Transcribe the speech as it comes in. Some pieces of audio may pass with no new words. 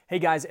Hey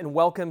guys, and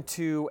welcome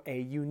to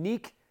a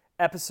unique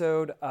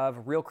episode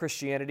of Real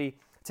Christianity.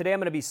 Today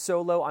I'm going to be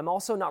solo. I'm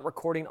also not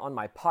recording on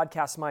my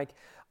podcast mic.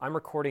 I'm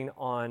recording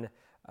on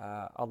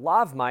a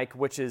lav mic,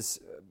 which is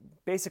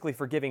basically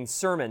for giving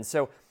sermons.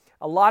 So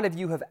a lot of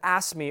you have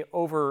asked me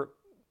over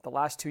the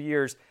last 2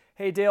 years,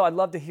 hey Dale, I'd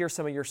love to hear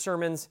some of your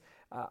sermons.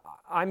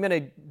 I'm going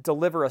to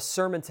deliver a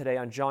sermon today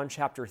on John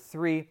chapter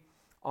 3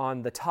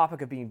 on the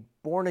topic of being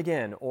born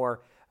again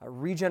or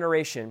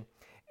regeneration.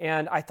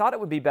 And I thought it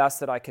would be best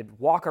that I could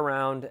walk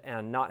around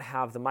and not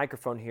have the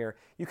microphone here.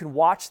 You can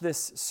watch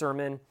this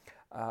sermon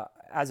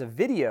as a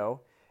video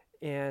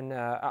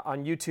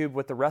on YouTube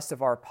with the rest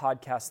of our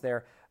podcast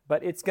there,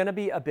 but it's going to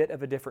be a bit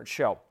of a different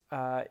show.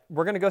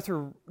 We're going to go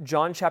through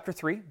John chapter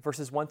 3,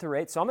 verses 1 through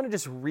 8. So I'm going to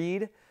just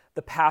read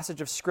the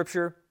passage of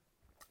Scripture.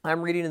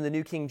 I'm reading in the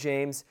New King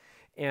James,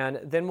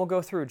 and then we'll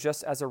go through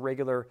just as a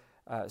regular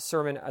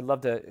sermon. I'd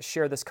love to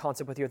share this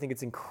concept with you. I think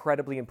it's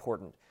incredibly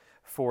important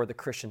for the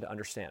Christian to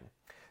understand.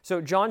 So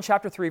John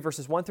chapter 3,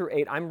 verses 1 through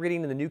 8, I'm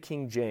reading in the New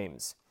King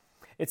James.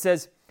 It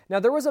says,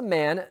 "Now there was a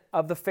man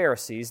of the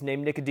Pharisees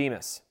named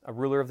Nicodemus, a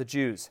ruler of the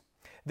Jews.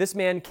 This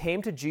man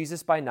came to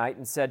Jesus by night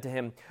and said to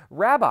him,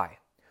 'Rabbi,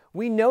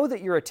 we know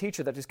that you're a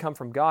teacher that has come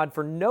from God,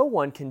 for no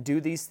one can do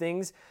these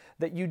things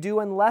that you do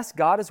unless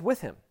God is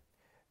with him.'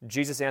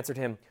 Jesus answered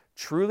him,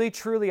 'Truly,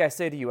 truly, I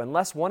say to you,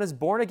 unless one is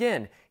born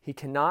again, he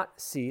cannot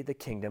see the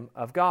kingdom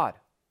of God.'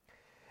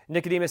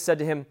 Nicodemus said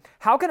to him,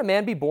 'How can a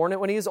man be born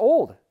when he is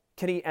old?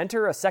 Can he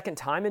enter a second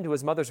time into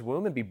his mother's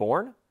womb and be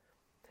born?'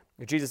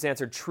 Jesus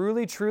answered,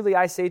 'Truly, truly,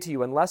 I say to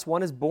you, unless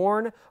one is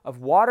born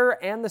of water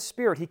and the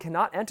Spirit, he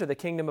cannot enter the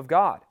kingdom of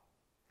God.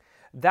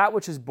 That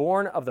which is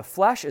born of the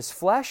flesh is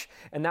flesh,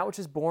 and that which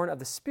is born of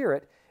the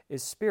Spirit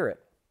is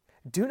spirit.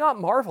 Do not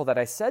marvel that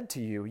I said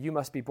to you, you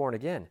must be born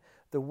again.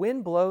 The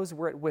wind blows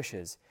where it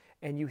wishes,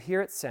 and you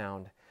hear its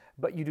sound,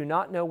 but you do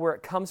not know where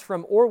it comes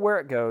from or where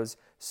it goes.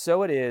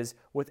 So it is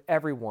with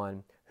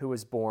everyone who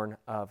is born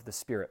of the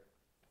Spirit.'"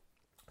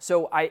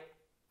 So I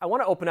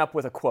want to open up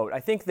with a quote. I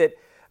think that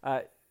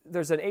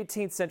there's an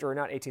 19th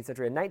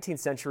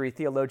century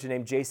theologian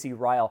named J.C.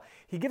 Ryle.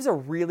 He gives a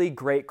really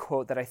great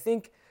quote that I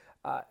think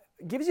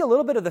gives you a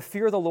little bit of the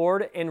fear of the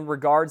Lord in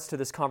regards to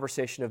this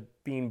conversation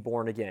of being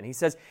born again. He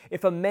says,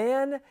 "If a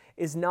man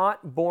is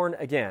not born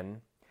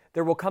again,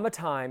 there will come a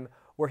time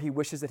where he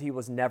wishes that he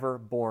was never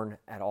born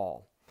at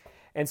all."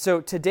 And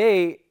so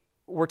today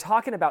we're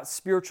talking about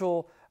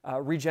spiritual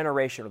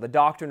regeneration, or the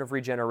doctrine of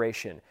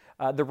regeneration,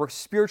 the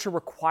spiritual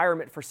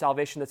requirement for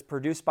salvation that's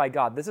produced by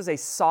God. This is a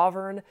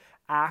sovereign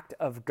act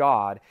of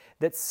God.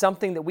 That's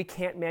something that we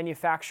can't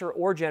manufacture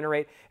or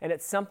generate, and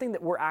it's something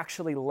that we're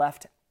actually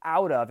left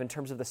out of in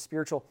terms of the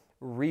spiritual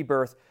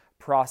rebirth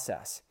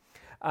process.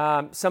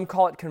 Some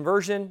call it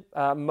conversion.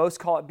 Most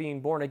call it being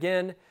born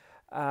again.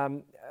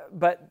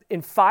 But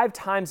in 5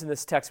 times in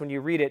this text, when you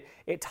read it,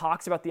 it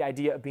talks about the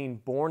idea of being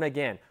born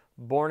again.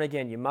 Born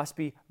again. You must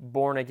be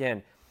born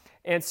again.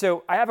 And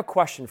so I have a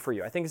question for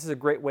you. I think this is a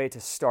great way to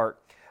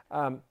start.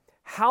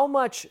 How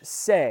much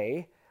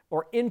say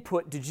or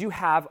input did you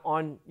have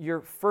on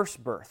your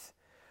first birth?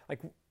 Like,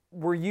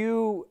 were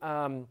you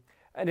an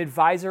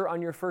advisor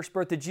on your first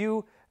birth?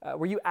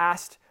 Were you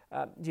asked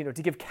to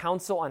give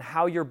counsel on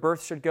how your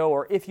birth should go,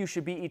 or if you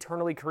should be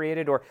eternally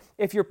created, or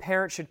if your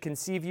parents should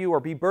conceive you or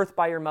be birthed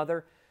by your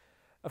mother?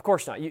 Of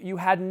course not. You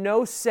had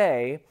no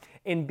say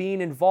in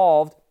being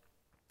involved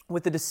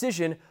with the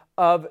decision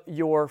of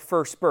your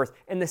first birth.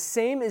 And the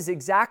same is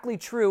exactly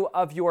true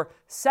of your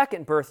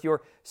second birth,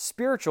 your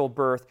spiritual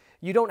birth.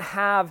 You don't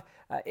have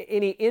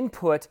any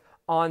input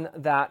on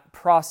that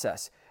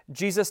process.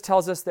 Jesus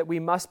tells us that we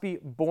must be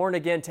born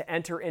again to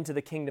enter into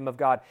the kingdom of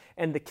God.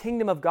 And the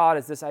kingdom of God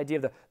is this idea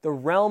of the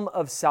realm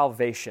of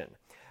salvation.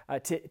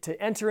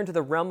 To enter into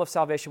the realm of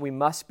salvation, we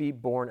must be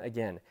born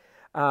again.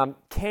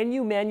 Can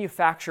you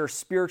manufacture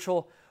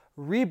spiritual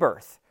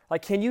rebirth?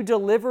 Like, can you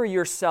deliver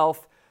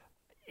yourself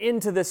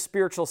into this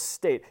spiritual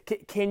state?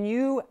 Can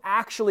you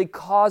actually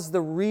cause the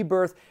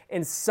rebirth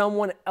in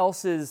someone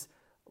else's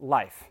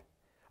life?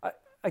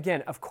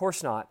 Again, of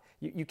course not.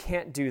 You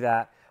can't do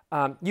that.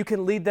 You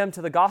can lead them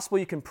to the gospel.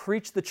 You can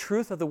preach the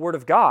truth of the Word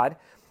of God.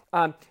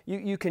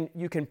 You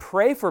can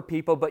pray for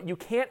people, but you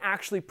can't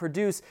actually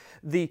produce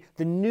the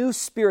new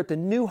spirit, the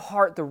new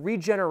heart, the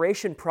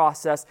regeneration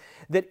process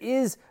that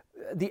is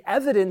the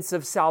evidence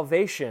of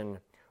salvation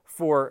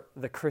for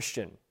the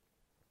Christian.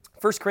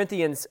 1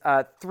 Corinthians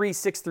 3,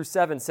 6 through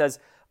 7 says,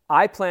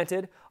 "I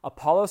planted,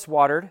 Apollos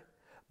watered,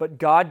 but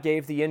God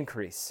gave the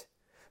increase.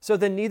 So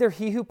then neither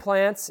he who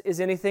plants is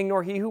anything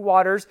nor he who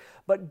waters,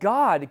 but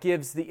God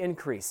gives the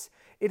increase."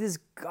 It is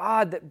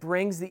God that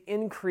brings the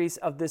increase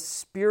of this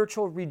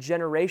spiritual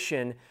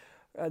regeneration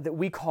that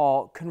we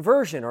call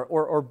conversion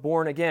or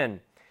born again.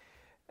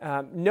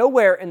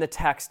 Nowhere in the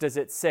text does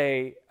it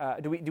say,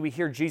 do we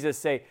hear Jesus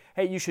say,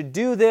 hey, you should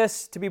do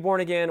this to be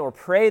born again, or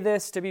pray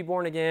this to be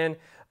born again.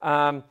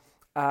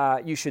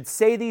 You should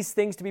say these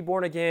things to be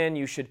born again.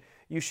 You should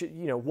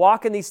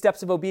walk in these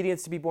steps of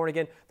obedience to be born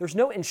again. There's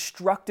no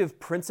instructive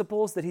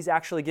principles that he's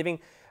actually giving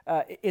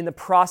in the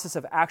process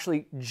of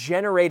actually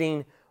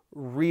generating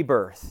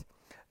rebirth.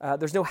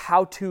 There's no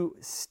how-to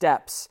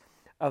steps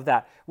of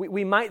that.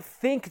 We might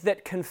think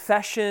that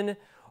confession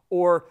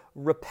or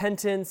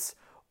repentance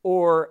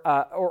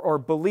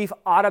or belief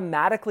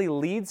automatically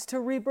leads to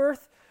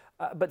rebirth,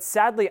 but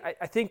sadly,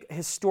 I think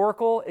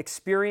historical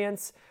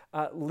experience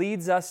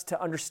leads us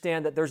to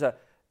understand that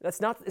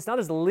it's not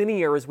as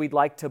linear as we'd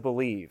like to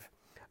believe.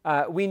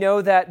 We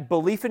know that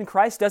belief in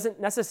Christ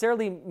doesn't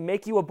necessarily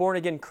make you a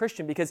born-again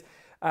Christian because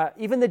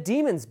even the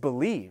demons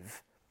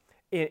believe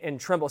and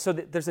tremble. So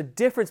there's a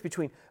difference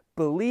between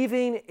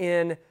believing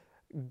in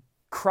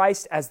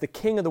Christ as the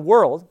King of the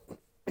world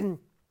and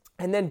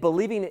then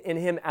believing in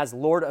Him as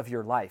Lord of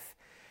your life.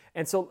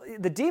 And so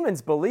the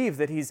demons believe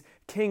that He's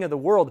King of the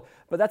world,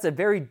 but that's a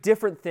very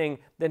different thing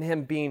than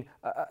Him being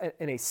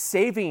in a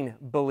saving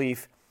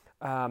belief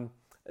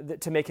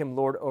to make Him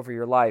Lord over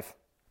your life.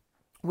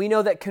 We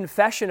know that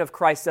confession of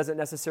Christ doesn't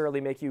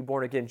necessarily make you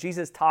born again.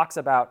 Jesus talks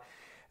about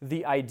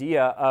the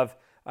idea of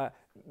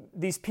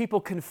these people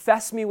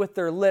confess me with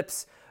their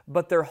lips,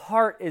 but their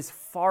heart is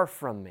far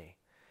from me.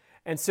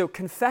 And so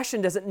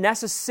confession doesn't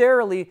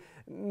necessarily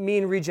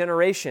mean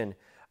regeneration.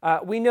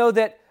 We know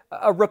that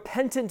a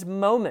repentant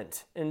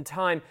moment in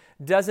time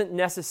doesn't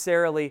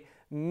necessarily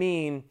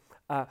mean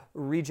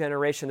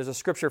regeneration. There's a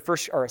scripture,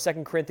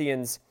 2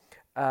 Corinthians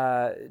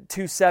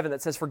 2:7,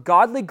 that says, "For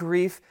godly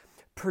grief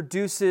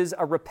produces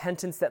a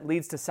repentance that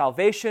leads to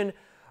salvation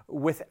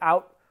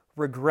without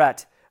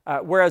regret,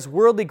 whereas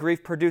worldly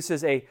grief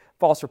produces a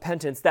false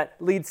repentance that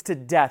leads to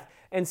death."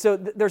 And so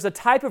there's a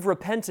type of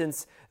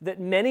repentance that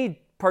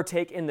many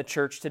partake in the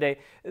church today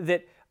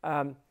that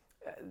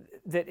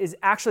is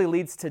actually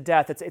leads to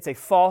death. It's a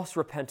false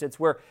repentance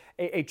where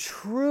a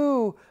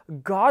true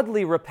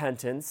godly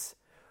repentance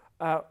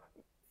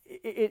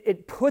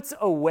it puts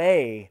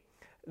away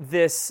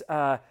this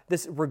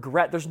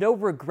regret. There's no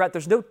regret.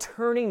 There's no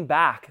turning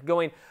back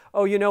going,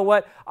 oh, you know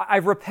what?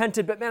 I've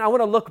repented, but man, I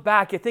want to look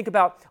back. You think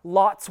about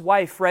Lot's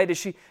wife, right?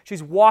 As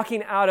she's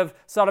walking out of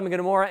Sodom and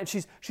Gomorrah and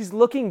she's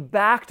looking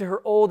back to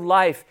her old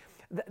life.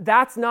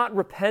 That's not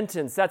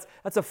repentance. That's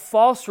a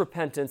false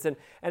repentance. And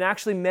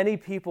actually many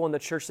people in the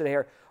church today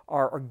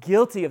are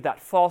guilty of that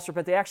false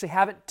repentance. They actually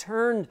haven't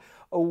turned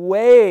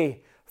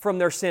away from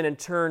their sin and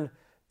turned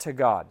to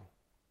God.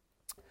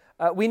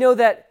 We know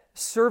that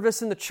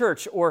service in the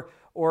church or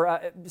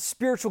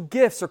spiritual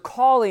gifts or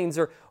callings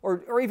or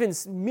even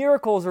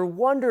miracles or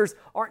wonders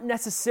aren't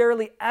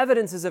necessarily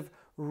evidences of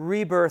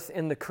rebirth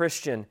in the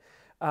Christian.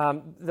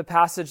 The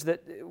passage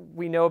that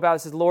we know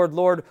about says, Lord,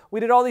 Lord, we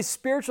did all these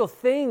spiritual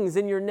things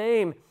in your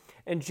name.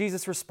 And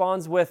Jesus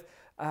responds with,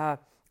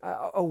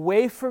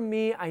 away from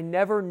me, I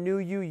never knew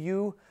you,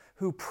 you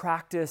who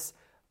practice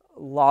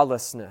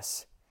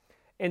lawlessness.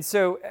 And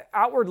so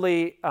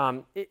outwardly,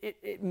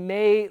 it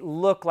may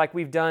look like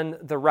we've done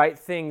the right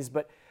things,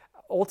 but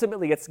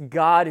ultimately it's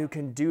God who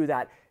can do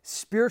that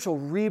spiritual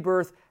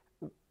rebirth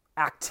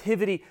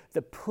activity,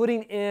 the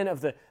putting in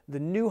of the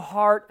new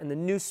heart and the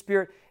new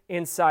spirit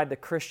inside the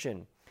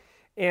Christian.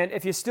 And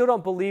if you still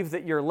don't believe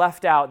that you're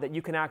left out, that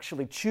you can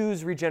actually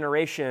choose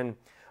regeneration,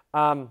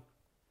 ask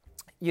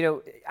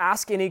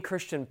any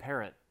Christian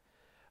parent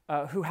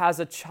who has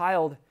a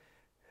child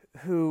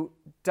who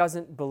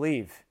doesn't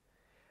believe.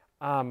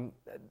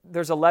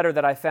 There's a letter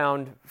that I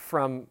found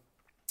from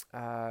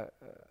a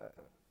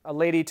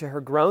lady to her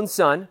grown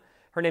son.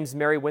 Her name's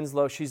Mary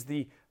Winslow. She's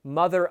the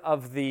mother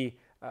of the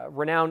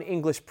renowned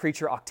English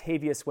preacher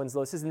Octavius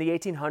Winslow. This is in the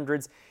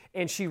 1800s,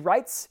 and she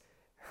writes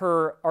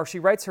her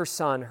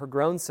son, her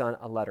grown son,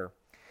 a letter.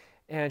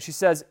 And she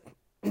says,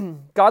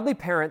 godly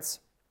parents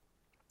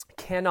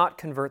cannot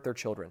convert their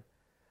children.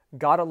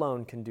 God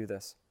alone can do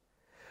this.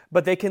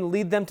 But they can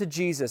lead them to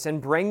Jesus and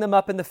bring them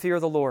up in the fear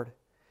of the Lord.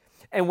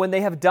 And when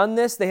they have done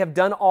this, they have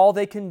done all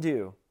they can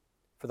do,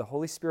 for the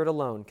Holy Spirit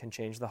alone can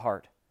change the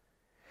heart.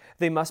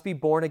 They must be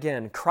born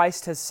again.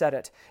 Christ has said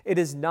it. It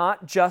is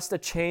not just a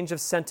change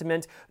of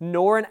sentiment,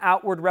 nor an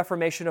outward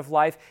reformation of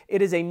life.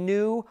 It is a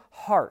new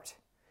heart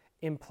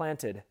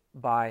implanted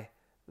by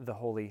the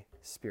Holy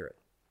Spirit.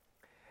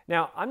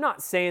 Now, I'm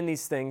not saying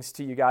these things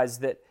to you guys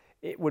that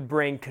it would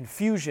bring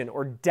confusion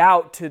or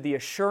doubt to the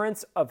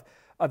assurance of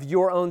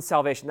your own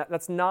salvation.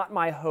 That's not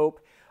my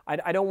hope.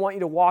 I don't want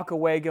you to walk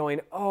away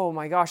going, oh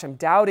my gosh, I'm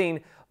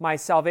doubting my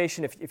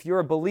salvation. If you're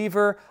a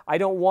believer, I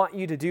don't want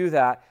you to do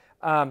that.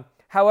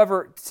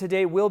 However,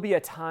 today will be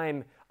a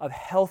time of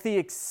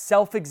healthy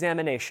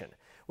self-examination,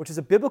 which is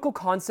a biblical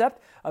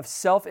concept of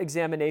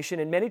self-examination.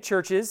 And many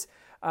churches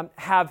and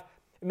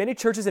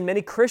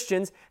many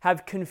Christians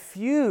have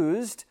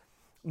confused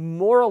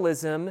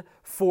moralism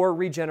for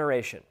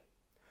regeneration.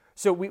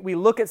 So we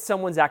look at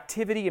someone's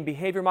activity and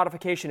behavior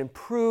modification and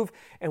prove,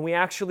 and we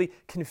actually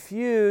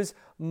confuse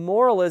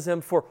moralism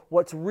for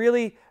what's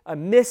really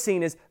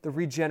missing is the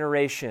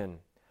regeneration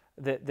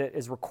that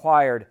is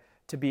required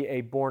to be a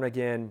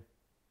born-again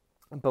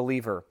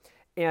believer.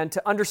 And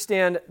to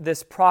understand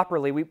this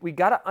properly, we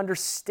got to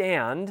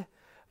understand,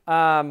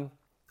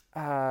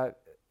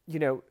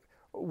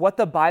 what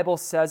the Bible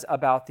says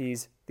about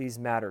these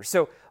matters.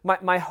 So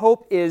my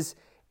hope is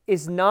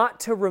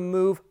not to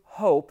remove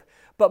hope,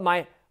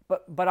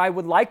 but I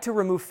would like to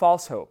remove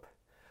false hope.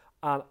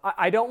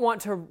 I don't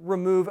want to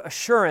remove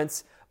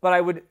assurance, but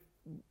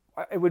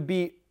it would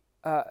be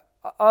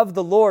of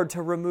the Lord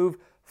to remove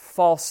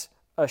false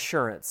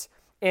assurance.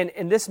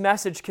 And this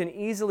message can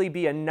easily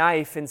be a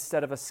knife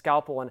instead of a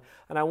scalpel.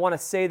 And I want to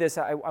say this,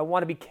 I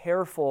want to be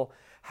careful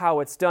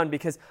how it's done,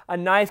 because a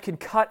knife can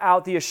cut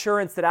out the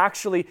assurance that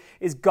actually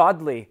is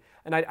godly,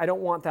 and I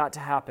don't want that to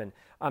happen.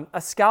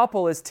 A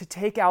scalpel is to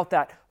take out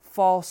that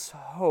false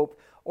hope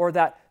or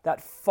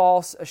that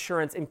false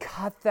assurance and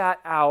cut that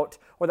out,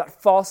 or that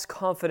false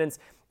confidence,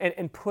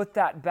 and put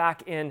that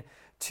back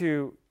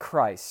into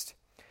Christ.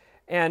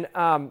 And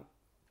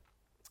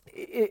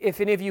if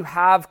any of you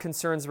have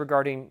concerns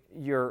regarding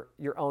your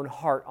own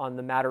heart on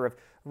the matter of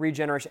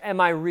regeneration,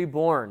 am I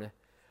reborn?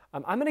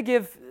 I'm going to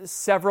give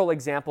several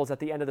examples at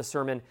the end of the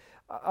sermon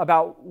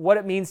about what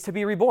it means to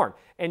be reborn.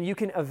 And you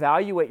can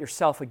evaluate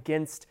yourself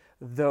against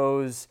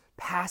those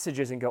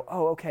passages and go,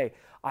 oh, okay,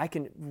 I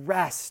can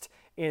rest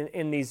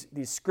in these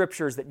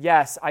scriptures that,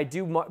 yes, I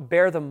do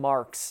bear the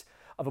marks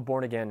of a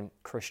born-again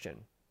Christian.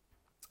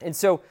 And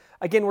so,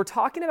 again, we're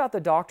talking about the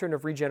doctrine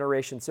of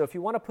regeneration. So if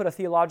you want to put a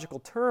theological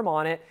term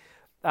on it,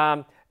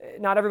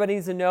 not everybody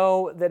needs to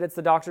know that it's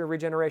the doctrine of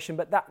regeneration,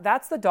 but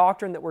that's the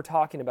doctrine that we're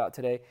talking about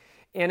today.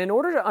 And in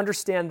order to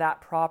understand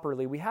that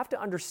properly, we have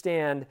to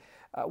understand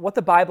what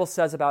the Bible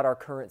says about our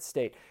current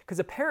state. Because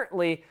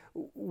apparently,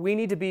 we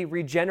need to be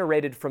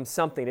regenerated from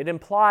something. It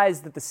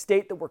implies that the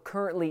state that we're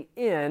currently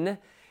in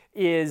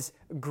is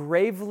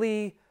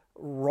gravely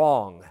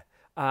wrong.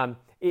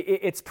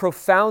 It's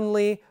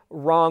profoundly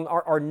wrong.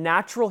 Our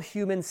natural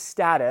human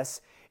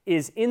status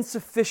is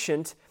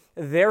insufficient.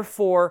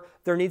 Therefore,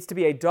 there needs to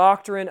be a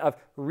doctrine of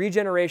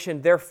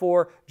regeneration.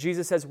 Therefore,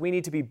 Jesus says we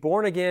need to be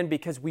born again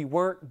because we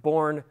weren't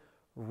born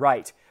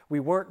right. We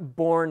weren't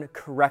born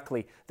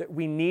correctly, that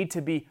we need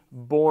to be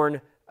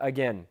born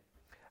again.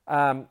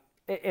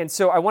 And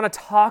so I want to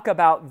talk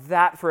about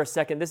that for a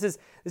second. This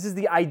is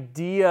the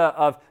idea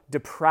of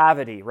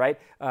depravity, right?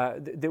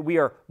 That we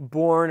are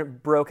born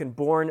broken,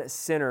 born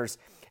sinners.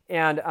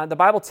 And the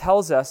Bible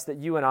tells us that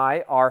you and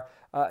I are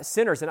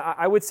sinners. And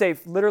I would say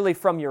literally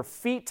from your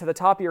feet to the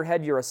top of your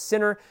head, you're a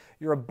sinner.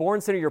 You're a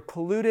born sinner. You're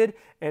polluted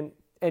and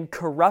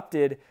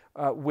corrupted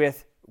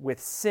with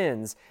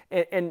sins.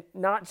 And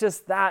not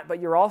just that,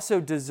 but you're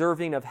also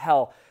deserving of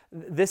hell.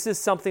 This is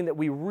something that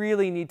we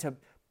really need to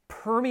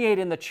permeate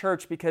in the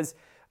church, because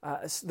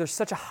there's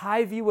such a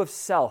high view of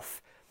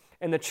self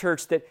in the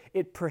church that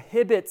it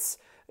prohibits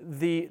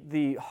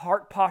the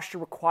heart posture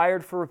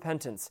required for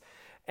repentance.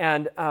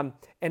 And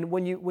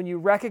when you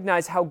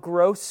recognize how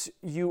gross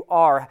you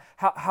are,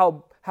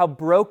 how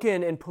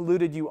broken and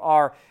polluted you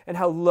are, and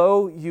how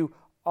low you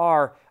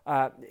are,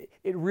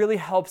 it really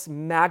helps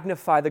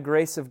magnify the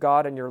grace of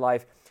God in your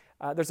life.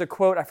 There's a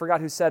quote, I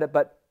forgot who said it,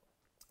 but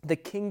the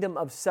kingdom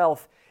of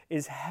self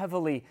is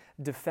heavily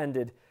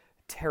defended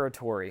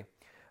territory.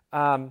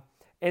 And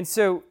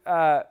so,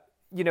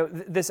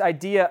 this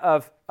idea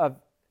of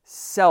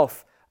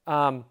self,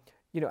 how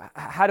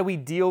do we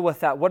deal with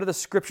that? What are the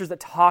scriptures that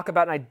talk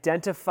about and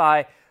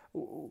identify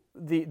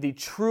the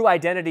true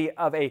identity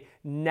of a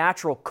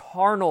natural,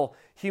 carnal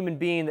human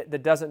being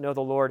that doesn't know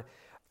the Lord?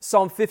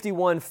 Psalm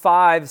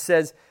 51:5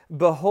 says,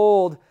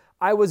 "Behold,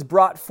 I was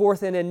brought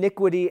forth in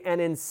iniquity,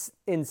 and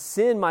in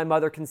sin my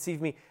mother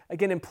conceived me."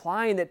 Again,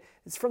 implying that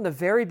it's from the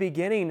very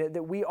beginning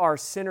that we are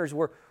sinners.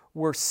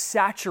 We're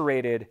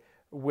saturated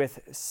with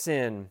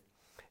sin.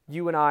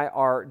 You and I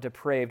are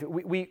depraved.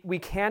 We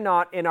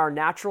cannot, in our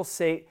natural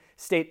state,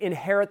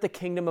 inherit the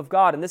kingdom of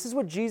God. And this is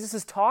what Jesus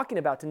is talking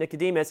about to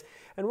Nicodemus.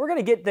 And we're going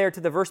to get there to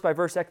the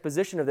verse-by-verse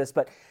exposition of this,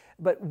 but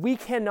we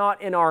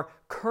cannot, in our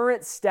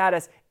current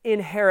status,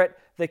 inherit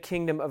the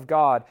kingdom of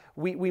God.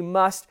 We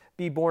must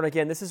be born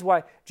again. This is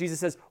why Jesus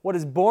says, what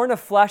is born of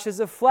flesh is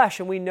of flesh.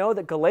 And we know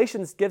that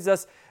Galatians gives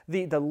us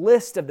the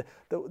list of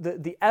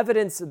the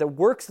evidence, the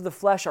works of the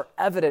flesh are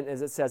evident,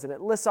 as it says, and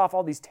it lists off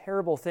all these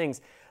terrible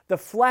things. The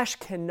flesh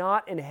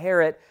cannot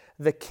inherit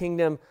the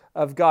kingdom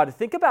of God.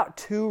 Think about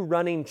two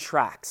running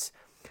tracks.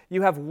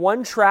 You have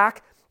one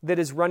track that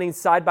is running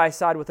side by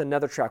side with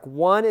another track.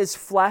 One is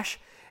flesh,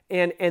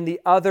 and the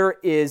other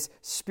is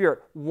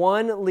spirit.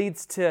 One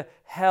leads to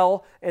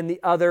hell, and the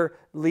other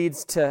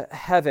leads to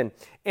heaven.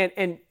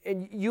 And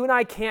you and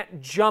I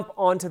can't jump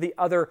onto the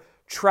other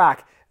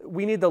track.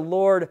 We need the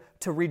Lord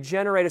to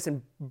regenerate us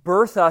and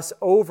birth us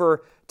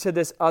over to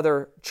this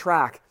other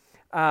track.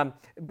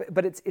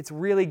 But it's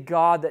really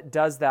God that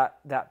does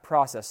that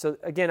process. So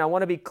again, I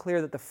want to be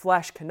clear that the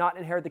flesh cannot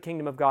inherit the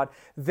kingdom of God.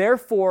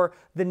 Therefore,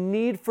 the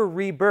need for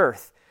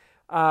rebirth.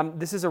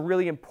 This is a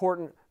really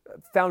important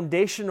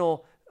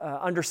foundational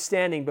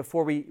understanding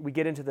before we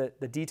get into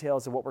the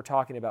details of what we're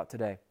talking about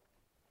today.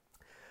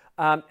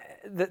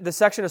 The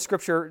section of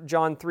Scripture,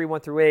 John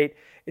 3:1-8,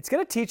 it's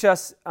going to teach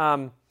us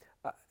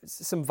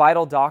some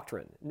vital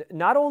doctrine.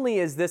 Not only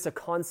is this a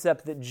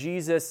concept that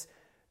Jesus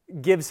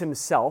gives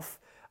himself,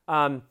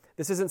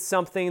 this isn't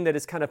something that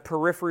is kind of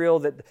peripheral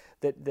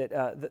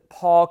that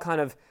Paul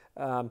kind of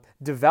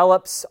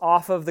develops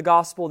off of the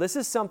gospel. This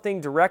is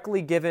something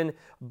directly given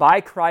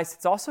by Christ.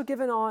 It's also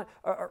given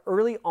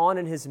early on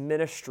in his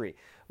ministry,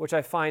 which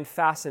I find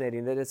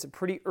fascinating, that it's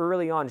pretty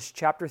early on. It's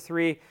chapter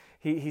 3,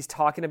 he's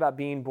talking about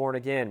being born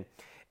again.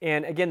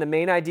 And again, the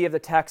main idea of the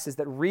text is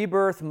that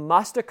rebirth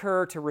must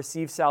occur to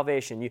receive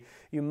salvation.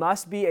 You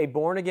must be a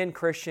born-again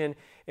Christian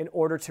in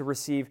order to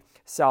receive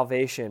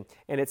salvation.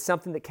 And it's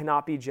something that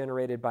cannot be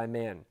generated by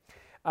man.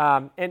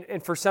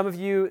 And for some of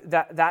you,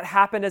 that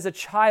happened as a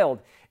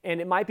child. And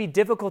it might be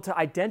difficult to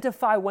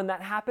identify when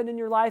that happened in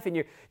your life. And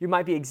you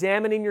might be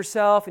examining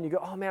yourself and you go,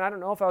 oh man, I don't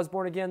know if I was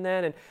born again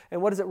then.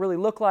 And what does it really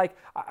look like?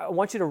 I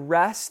want you to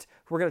rest.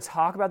 We're going to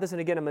talk about this. And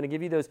again, I'm going to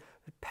give you those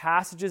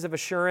passages of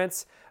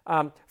assurance.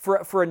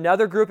 For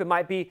another group, it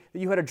might be that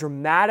you had a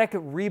dramatic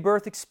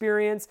rebirth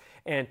experience.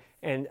 And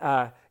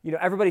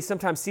everybody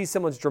sometimes sees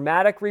someone's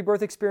dramatic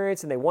rebirth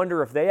experience and they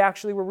wonder if they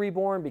actually were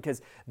reborn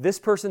because this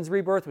person's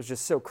rebirth was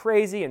just so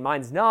crazy and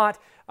mine's not.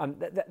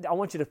 I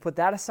want you to put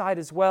that aside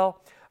as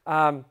well.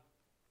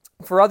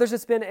 For others,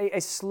 it's been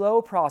a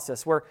slow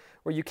process where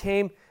you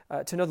came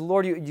to know the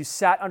Lord. You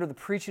sat under the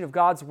preaching of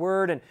God's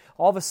word, and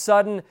all of a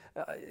sudden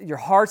your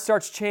heart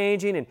starts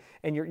changing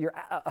and your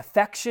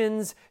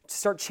affections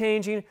start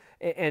changing,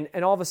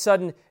 and all of a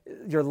sudden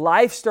your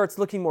life starts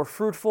looking more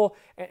fruitful.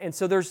 And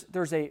so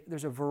there's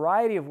a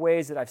variety of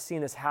ways that I've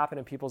seen this happen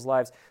in people's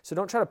lives. So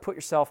don't try to put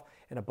yourself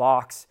in a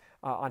box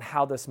on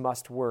how this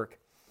must work.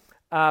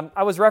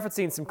 I was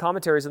referencing some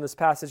commentaries on this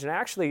passage, and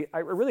I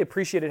really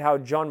appreciated how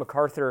John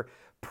MacArthur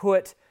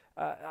put,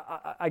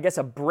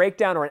 a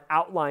breakdown or an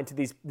outline to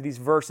these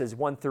verses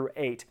 1 through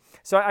 8.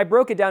 So I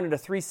broke it down into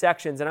 3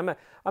 sections, and I'm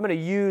going to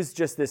use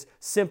just this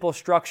simple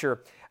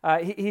structure.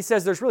 He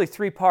says there's really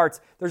 3 parts.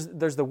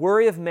 There's the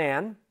worry of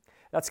man.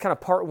 That's kind of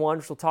part 1,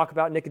 which we'll talk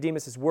about,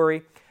 Nicodemus'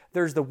 worry.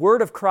 There's the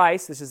word of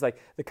Christ. This is like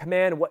the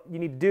command, what you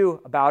need to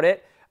do about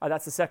it.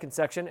 That's the second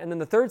section. And then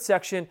the third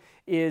section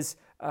is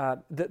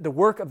the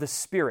work of the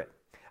Spirit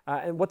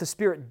and what the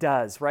Spirit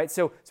does, right?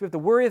 So we have the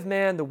worry of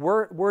man, the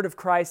word of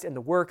Christ, and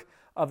the work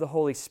of the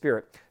Holy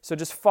Spirit. So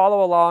just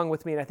follow along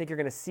with me, and I think you're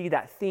going to see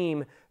that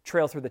theme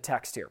trail through the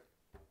text here.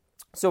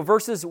 So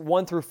verses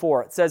 1 through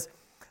 4, it says,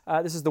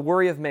 this is the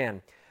worry of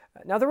man.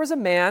 Now there was a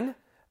man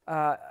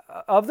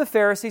of the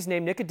Pharisees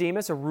named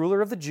Nicodemus, a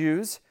ruler of the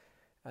Jews.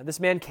 This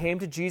man came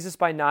to Jesus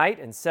by night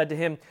and said to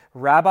him,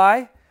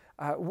 Rabbi,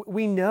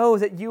 we know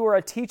that you are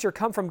a teacher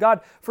come from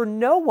God, for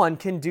no one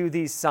can do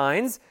these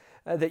signs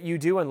that you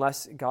do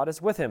unless God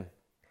is with him.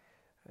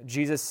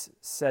 Jesus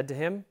said to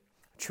him,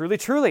 Truly,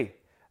 truly,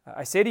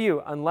 I say to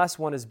you, unless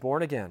one is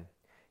born again,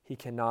 he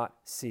cannot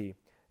see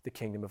the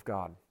kingdom of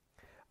God.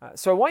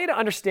 So I want you to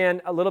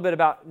understand a little bit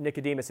about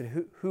Nicodemus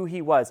and who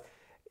he was.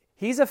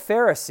 He's a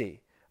Pharisee.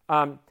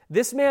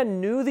 This man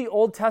knew the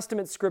Old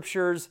Testament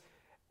scriptures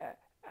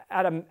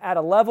at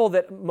a level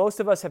that most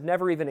of us have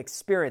never even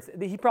experienced.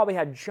 He probably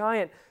had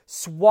giant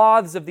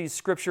swaths of these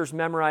scriptures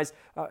memorized.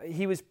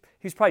 He was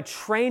probably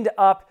trained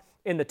up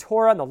in the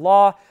Torah and the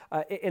law,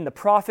 in the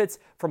prophets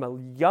from a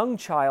young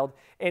child,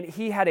 and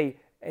he had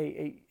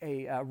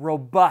a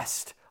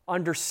robust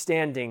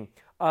understanding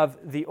of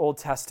the Old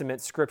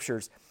Testament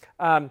scriptures.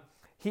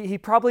 He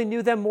probably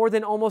knew them more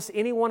than almost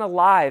anyone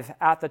alive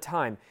at the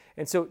time.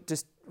 And so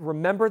just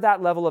remember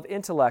that level of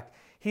intellect.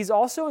 He's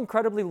also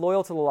incredibly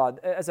loyal to the law.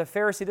 As a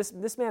Pharisee,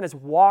 this man is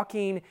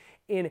walking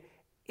in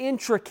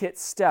intricate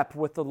step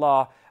with the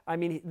law. I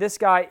mean, this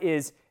guy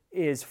is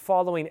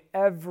following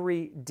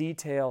every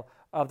detail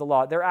of the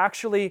law. They're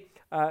actually,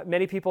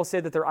 many people say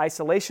that they're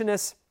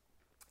isolationists,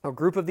 a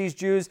group of these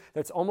Jews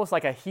that's almost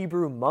like a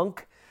Hebrew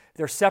monk.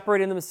 They're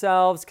separating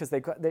themselves because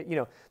they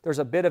there's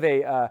a bit of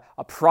a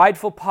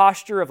prideful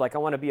posture of like, I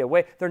want to be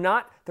away. They're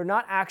not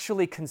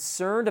actually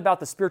concerned about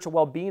the spiritual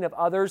well-being of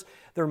others.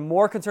 They're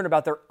more concerned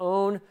about their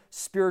own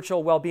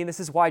spiritual well-being. This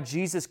is why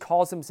Jesus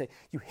calls them, say,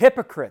 you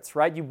hypocrites,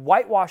 right? You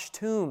whitewashed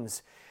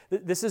tombs.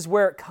 This is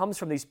where it comes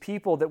from, these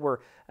people that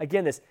were,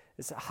 again, this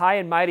high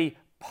and mighty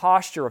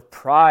posture of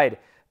pride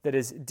that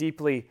is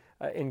deeply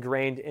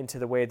ingrained into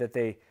the way that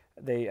they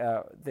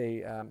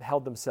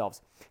held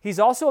themselves. He's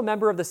also a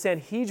member of the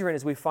Sanhedrin,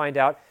 as we find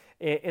out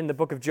in the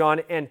book of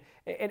John, and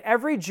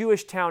every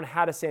Jewish town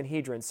had a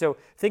Sanhedrin. So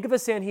think of a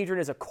Sanhedrin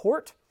as a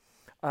court,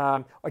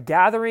 a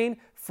gathering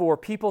for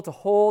people to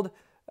hold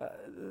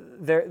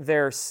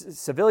their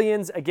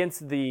civilians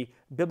against the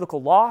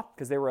biblical law,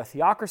 because they were a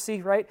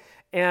theocracy, right?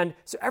 And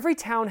so every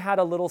town had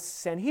a little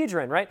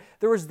Sanhedrin, right?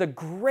 There was the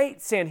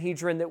great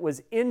Sanhedrin that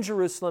was in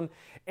Jerusalem,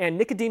 and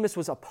Nicodemus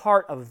was a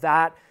part of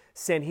that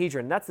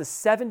Sanhedrin. That's the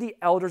 70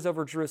 elders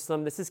over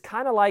Jerusalem. This is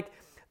kind of like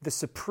the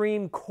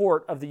Supreme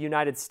Court of the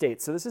United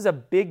States. So this is a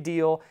big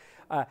deal.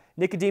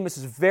 Nicodemus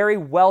was very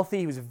wealthy.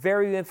 He was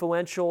very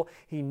influential.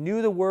 He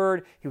knew the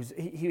word.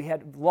 He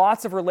had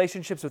lots of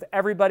relationships with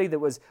everybody that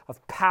was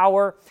of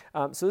power.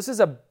 So this is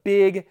a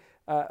big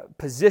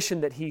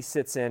position that he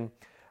sits in.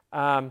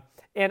 And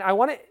I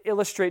want to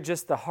illustrate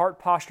just the heart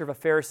posture of a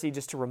Pharisee,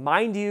 just to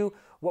remind you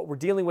what we're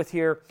dealing with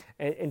here.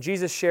 And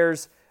Jesus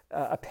shares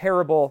a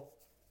parable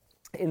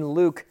in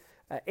Luke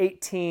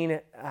 18,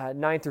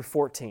 9 through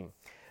 14.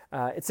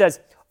 It says,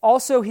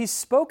 also he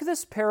spoke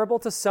this parable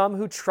to some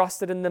who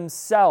trusted in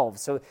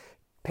themselves. So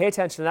pay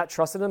attention to that,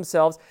 trusted in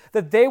themselves,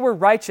 that they were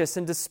righteous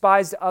and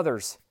despised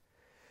others.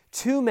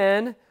 Two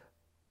men,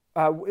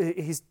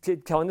 he's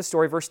telling the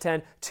story, verse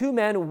 10, two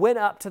men went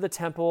up to the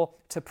temple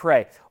to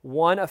pray,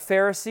 one a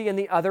Pharisee and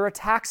the other a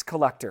tax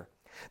collector.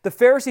 The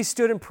Pharisee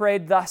stood and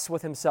prayed thus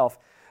with himself,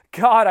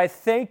 God, I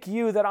thank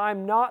you that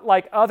I'm not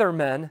like other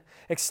men,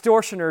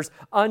 extortioners,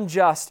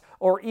 unjust,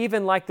 or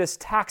even like this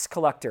tax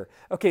collector.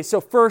 Okay,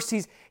 so first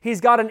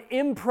he's got an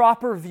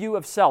improper view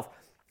of self.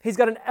 He's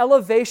got an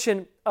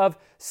elevation of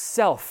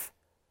self,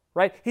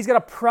 right? He's got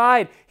a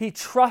pride. He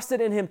trusted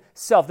in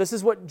himself. This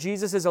is what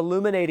Jesus is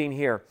illuminating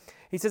here.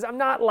 He says, I'm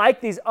not like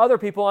these other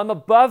people. I'm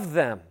above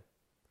them.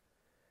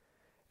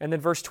 And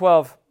then verse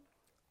 12,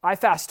 I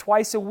fast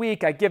twice a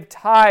week. I give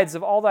tithes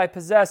of all that I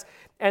possess.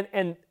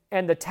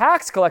 And the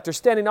tax collector,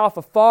 standing off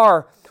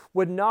afar,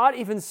 would not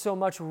even so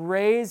much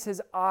raise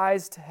his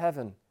eyes to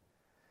heaven,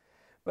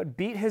 but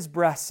beat his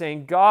breast,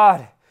 saying,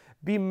 God,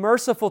 be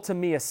merciful to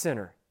me, a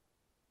sinner.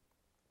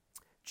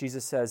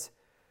 Jesus says,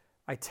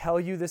 I tell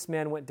you, this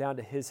man went down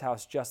to his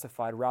house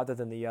justified rather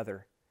than the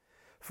other.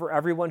 For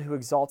everyone who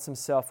exalts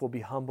himself will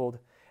be humbled,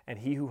 and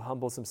he who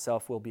humbles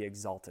himself will be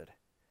exalted.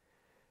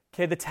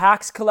 Okay, the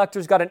tax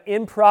collector's got an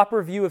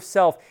improper view of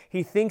self.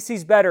 He thinks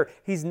he's better.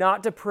 He's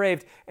not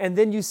depraved. And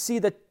then you see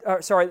the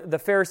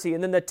Pharisee,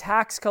 and then the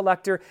tax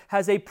collector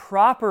has a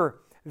proper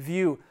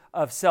view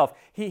of self.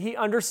 He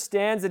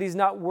understands that he's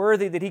not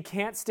worthy, that he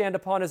can't stand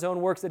upon his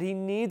own works, that he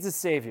needs a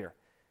Savior.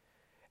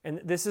 And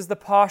this is the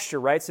posture,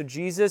 right? So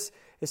Jesus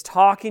is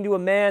talking to a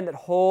man that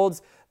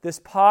holds this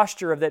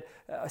posture of that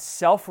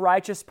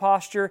self-righteous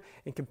posture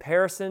in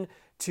comparison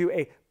to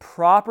a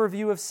proper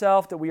view of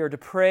self, that we are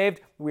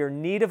depraved, we are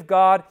in need of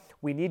God,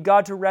 we need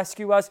God to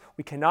rescue us,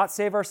 we cannot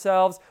save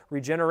ourselves,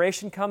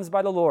 regeneration comes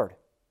by the Lord,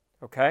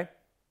 okay?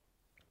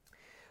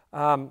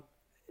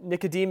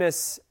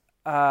 Nicodemus,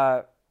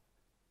 I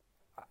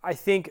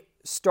think,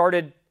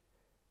 started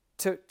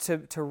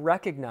to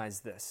recognize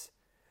this.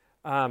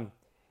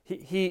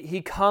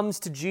 He comes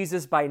to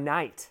Jesus by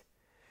night.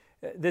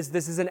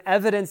 This is an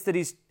evidence that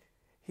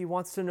he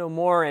wants to know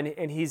more,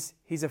 and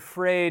he's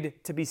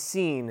afraid to be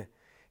seen.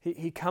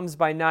 He comes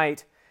by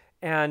night,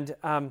 and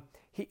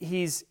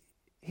he's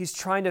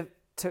trying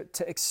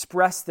to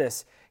express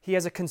this. He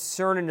has a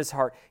concern in his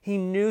heart. He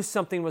knew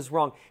something was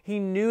wrong. He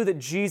knew that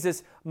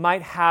Jesus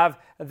might have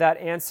that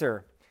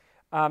answer.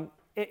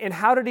 And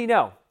how did he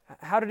know?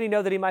 How did he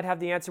know that he might have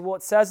the answer? Well,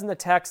 it says in the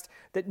text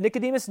that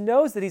Nicodemus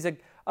knows that he's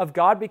of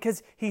God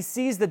because he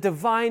sees the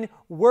divine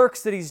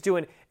works that he's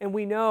doing. And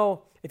we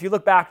know, if you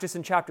look back just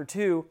in chapter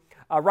 2,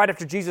 right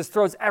after Jesus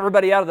throws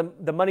everybody out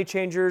of the money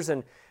changers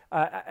and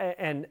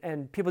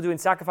people doing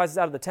sacrifices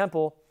out of the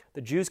temple,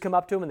 the Jews come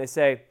up to him and they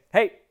say,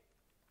 hey,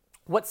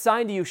 what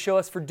sign do you show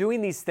us for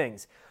doing these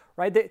things?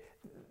 Right?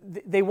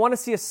 They want to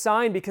see a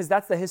sign because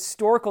that's the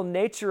historical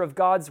nature of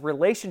God's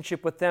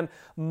relationship with them.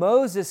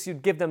 Moses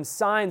would give them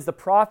signs. The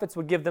prophets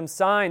would give them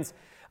signs.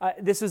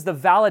 This was the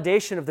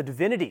validation of the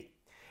divinity.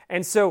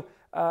 And so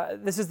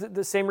this is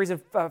the same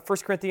reason 1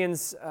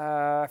 Corinthians,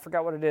 I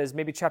forgot what it is,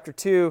 maybe chapter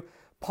 2,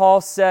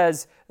 Paul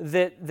says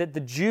that the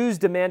Jews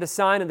demand a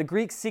sign and the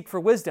Greeks seek for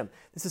wisdom.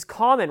 This is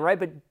common, right?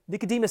 But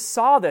Nicodemus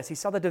saw this. He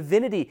saw the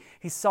divinity.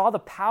 He saw the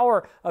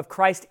power of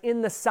Christ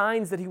in the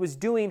signs that he was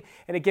doing,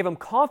 and it gave him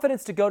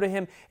confidence to go to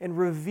him and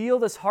reveal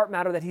this heart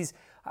matter that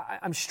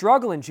I'm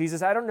struggling,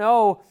 Jesus. I don't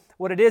know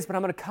what it is, but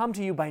I'm going to come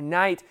to you by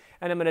night,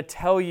 and I'm going to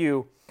tell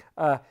you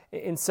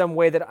in some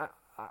way that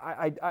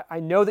I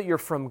know that you're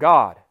from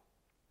God.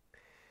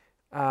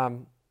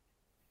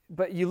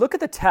 But you look at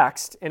the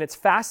text, and it's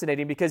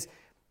fascinating because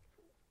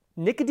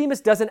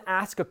Nicodemus doesn't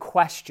ask a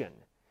question.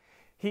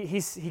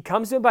 He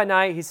comes to him by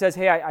night. He says,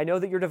 hey, I know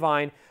that you're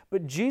divine.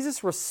 But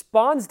Jesus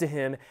responds to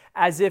him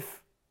as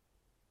if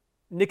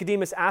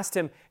Nicodemus asked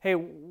him, hey,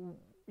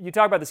 you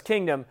talk about this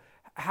kingdom.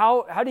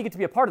 How do you get to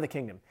be a part of the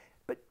kingdom?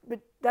 But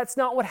that's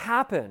not what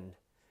happened.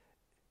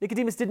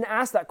 Nicodemus didn't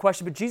ask that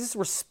question, but Jesus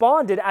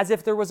responded as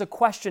if there was a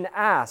question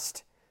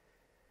asked.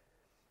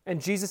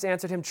 And Jesus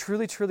answered him,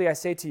 truly, truly, I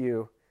say to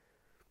you,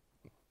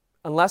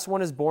 unless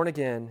one is born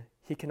again,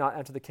 he cannot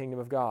enter the kingdom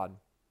of God.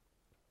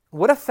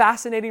 What a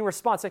fascinating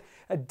response,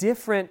 a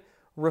different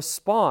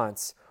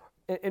response.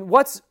 And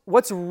what's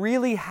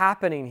really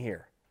happening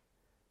here?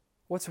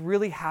 What's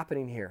really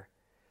happening here?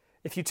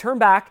 If you turn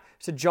back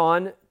to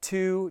John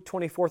 2,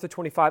 24 through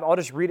 25, I'll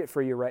just read it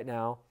for you right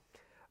now.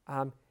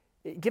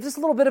 It gives us a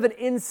little bit of an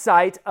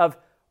insight of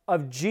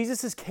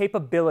Jesus'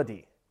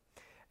 capability.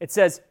 It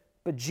says,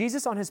 but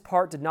Jesus on his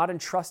part did not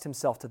entrust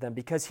himself to them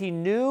because he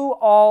knew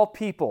all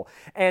people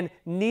and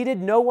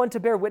needed no one to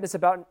bear witness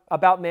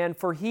about man,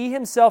 for he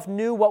himself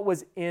knew what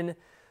was in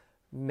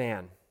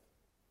man.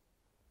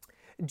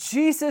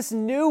 Jesus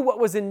knew what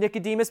was in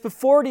Nicodemus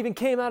before it even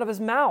came out of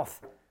his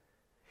mouth.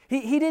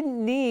 He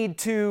didn't need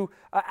to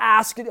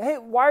ask, hey,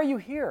 why are you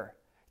here?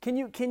 Can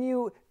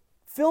you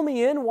fill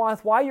me in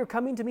with why you're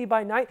coming to me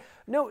by night?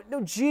 No,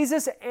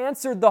 Jesus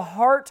answered the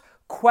heart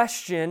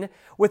question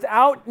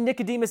without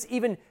Nicodemus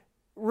even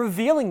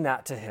revealing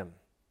that to him.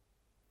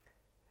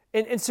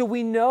 And so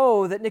we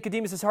know that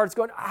Nicodemus' heart is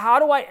going, how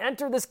do I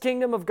enter this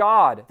kingdom of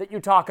God that you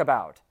talk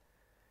about?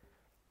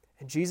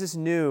 And Jesus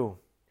knew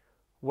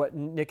what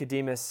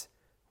Nicodemus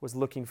was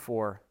looking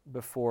for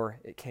before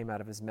it came out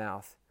of his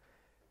mouth.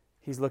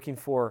 He's looking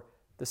for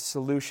the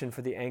solution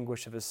for the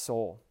anguish of his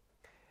soul.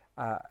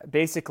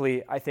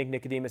 Basically, I think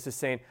Nicodemus is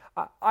saying,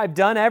 I've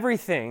done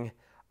everything.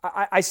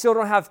 I still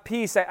don't have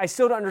peace. I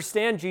still don't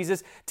understand,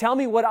 Jesus. Tell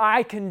me what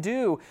I can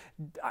do.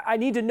 I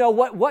need to know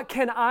what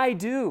can I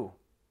do?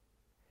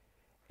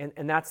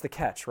 And that's the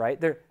catch,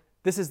 right?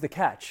 This is the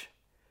catch.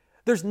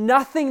 There's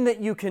nothing that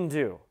you can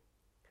do.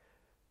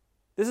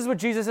 This is what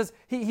Jesus says.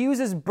 He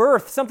uses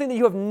birth, something that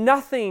you have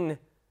nothing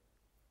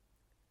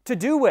to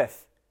do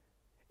with.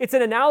 It's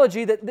an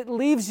analogy that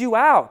leaves you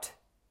out.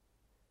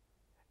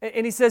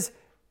 And he says,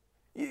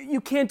 you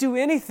can't do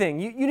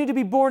anything. You need to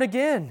be born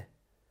again,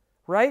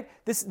 right?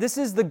 This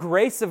is the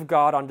grace of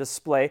God on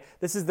display.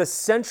 This is the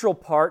central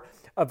part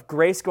of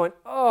grace going,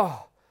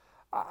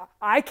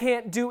 I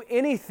can't do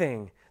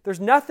anything. There's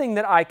nothing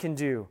that I can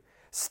do.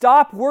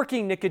 Stop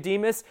working,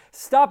 Nicodemus.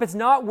 Stop. It's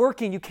not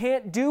working. You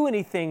can't do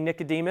anything,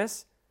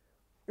 Nicodemus.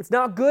 It's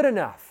not good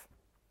enough.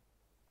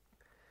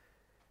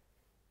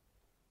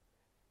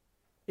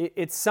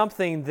 It's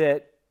something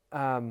that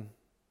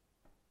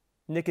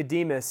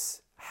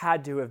Nicodemus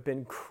had to have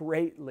been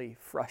greatly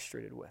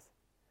frustrated with.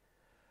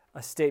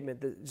 A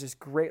statement that just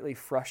greatly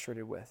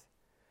frustrated with.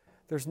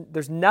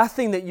 There's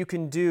nothing that you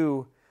can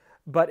do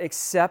but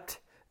accept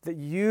that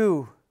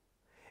you,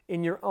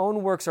 in your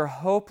own works, are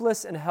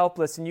hopeless and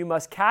helpless, and you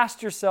must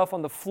cast yourself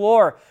on the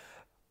floor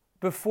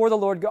before the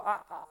Lord.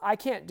 I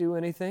can't do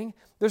anything.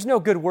 There's no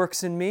good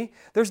works in me.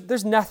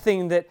 There's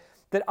nothing that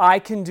I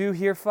can do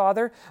here,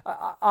 Father.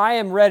 I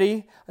am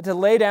ready to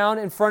lay down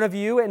in front of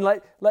you and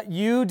let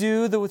you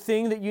do the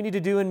thing that you need to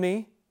do in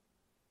me.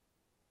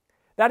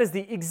 That is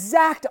the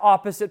exact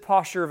opposite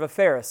posture of a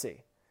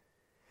Pharisee.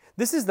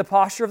 This is the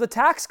posture of the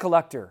tax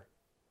collector.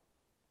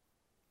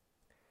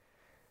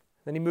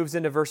 Then he moves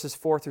into verses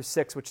 4 through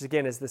 6, which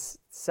again is this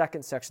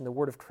second section, the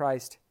word of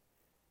Christ.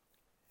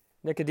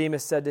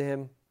 Nicodemus said to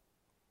him,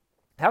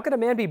 how can a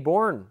man be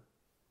born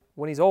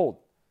when he's old?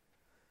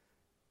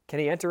 Can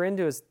he enter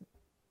into his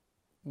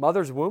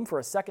mother's womb for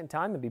a second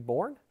time and be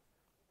born?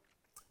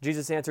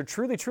 Jesus answered,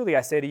 truly, truly,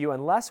 I say to you,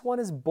 unless one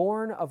is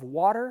born of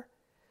water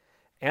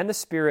and the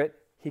Spirit,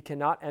 he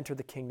cannot enter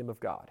the kingdom of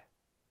God.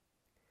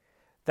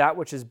 That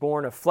which is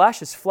born of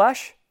flesh is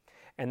flesh,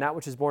 and that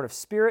which is born of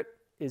spirit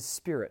is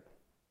spirit.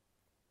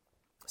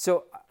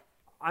 So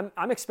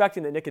I'm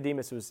expecting that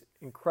Nicodemus was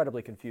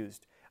incredibly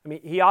confused. I mean,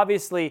 he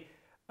obviously,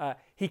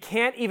 he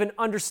can't even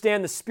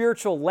understand the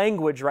spiritual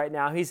language right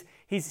now. He's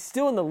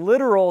still in the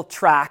literal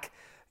track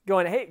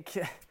going, hey,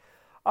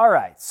 all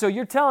right, so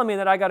you're telling me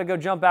that I got to go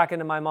jump back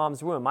into my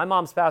mom's womb. My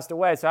mom's passed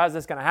away, so how's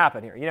this going to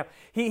happen here? You know,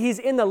 he's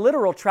in the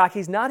literal track.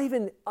 He's not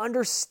even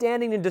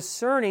understanding and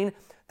discerning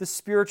the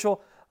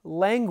spiritual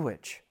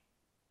language.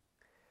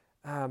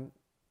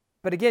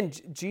 But again,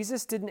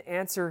 Jesus didn't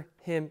answer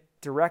him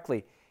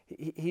directly.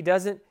 He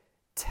doesn't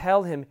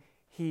tell him.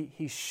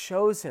 He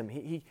shows him.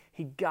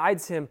 He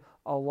guides him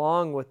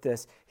along with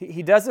this.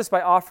 He does this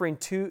by offering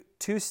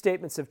two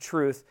statements of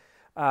truth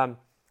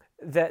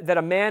that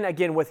a man,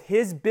 again, with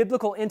his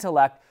biblical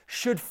intellect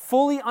should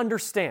fully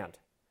understand.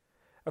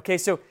 Okay,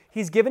 so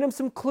he's given him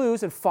some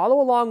clues, and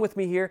follow along with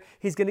me here.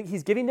 He's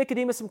giving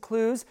Nicodemus some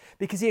clues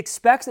because he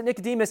expects that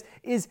Nicodemus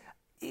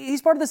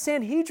he's part of the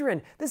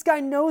Sanhedrin. This guy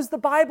knows the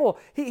Bible.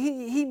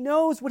 He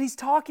knows what he's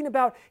talking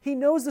about. He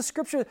knows the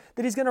scripture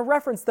that he's going to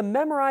reference, the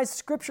memorized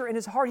scripture in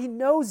his heart. He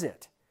knows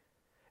it.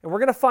 And we're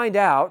going to find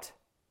out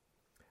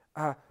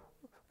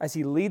as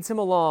he leads him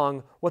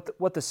along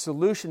what the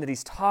solution that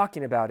he's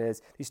talking about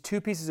is, these two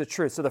pieces of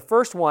truth. So the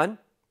first one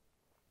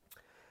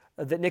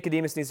that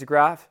Nicodemus needs to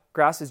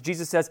grasp is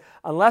Jesus says,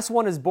 unless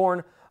one is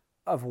born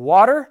of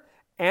water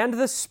and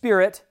the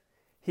Spirit,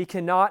 he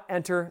cannot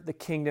enter the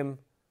kingdom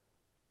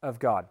of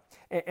God.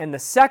 And the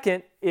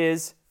second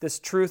is this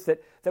truth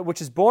that which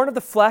is born of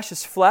the flesh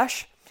is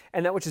flesh,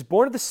 and that which is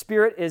born of the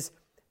Spirit is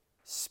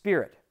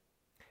spirit.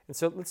 And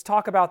so let's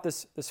talk about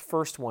this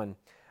first one.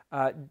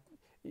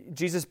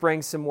 Jesus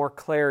brings some more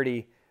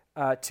clarity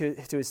to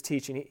his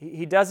teaching.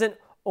 He doesn't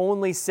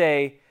only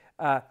say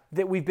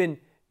that we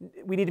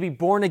need to be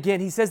born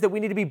again. He says that we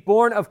need to be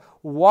born of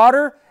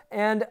water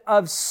and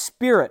of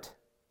Spirit.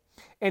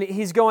 And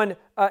he's going,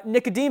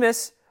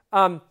 Nicodemus,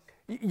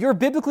 you're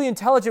biblically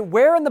intelligent.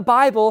 Where in the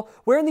Bible,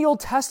 where in the Old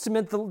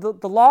Testament,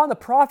 the law and the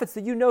prophets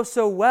that you know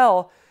so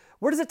well,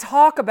 where does it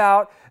talk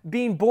about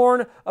being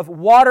born of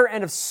water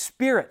and of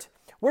Spirit?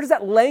 Where does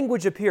that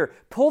language appear?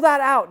 Pull that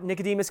out,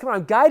 Nicodemus. Come on,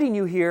 I'm guiding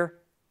you here.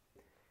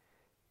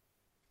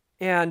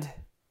 And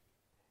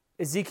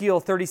Ezekiel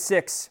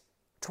 36,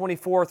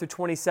 24 through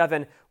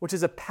 27, which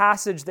is a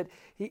passage that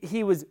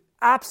he was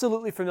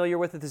absolutely familiar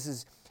with. This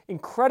is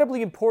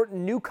incredibly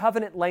important New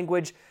Covenant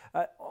language.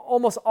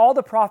 Almost all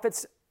the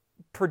prophets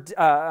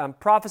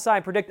prophesy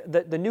and predict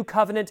the New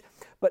Covenant,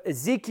 but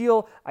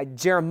Ezekiel,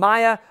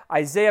 Jeremiah,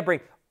 Isaiah bring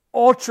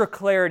ultra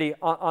clarity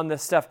on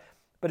this stuff.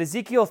 But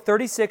Ezekiel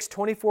 36,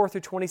 24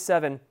 through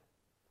 27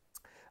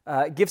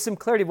 gives some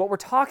clarity of what we're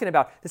talking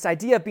about. This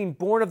idea of being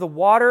born of the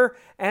water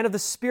and of the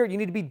Spirit. You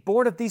need to be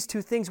born of these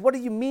two things. What do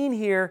you mean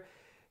here?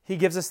 He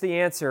gives us the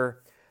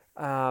answer.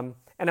 And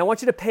I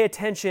want you to pay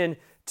attention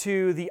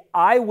to the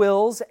I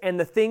wills and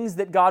the things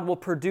that God will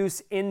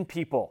produce in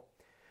people.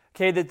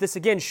 Okay, that this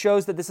again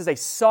shows that this is a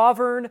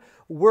sovereign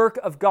work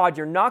of God.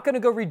 You're not going to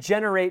go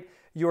regenerate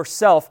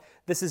yourself.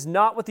 This is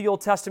not what the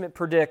Old Testament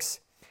predicts.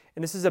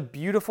 And this is a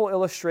beautiful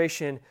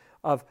illustration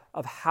of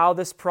how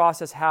this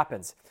process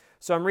happens.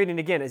 So I'm reading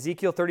again,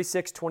 Ezekiel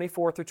 36,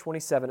 24 through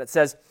 27. It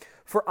says,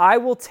 "For I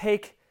will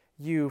take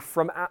you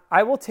from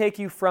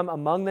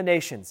among the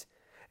nations,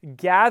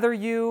 gather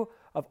you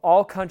of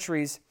all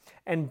countries,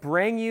 and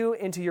bring you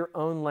into your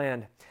own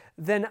land.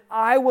 Then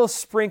I will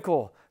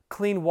sprinkle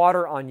clean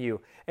water on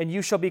you, and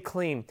you shall be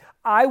clean.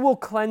 I will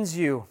cleanse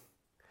you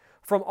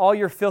from all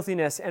your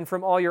filthiness and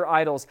from all your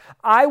idols.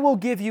 I will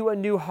give you a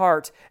new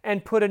heart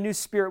and put a new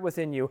spirit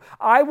within you.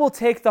 I will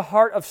take the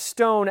heart of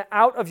stone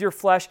out of your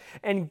flesh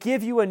and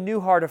give you a new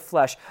heart of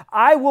flesh.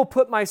 I will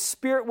put my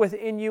spirit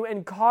within you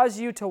and cause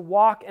you to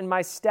walk in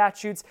my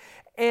statutes,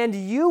 and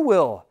you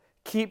will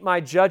keep my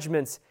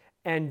judgments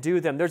and do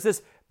them." There's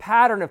this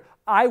pattern of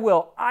I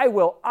will, I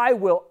will, I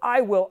will,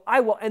 I will, I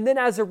will. And then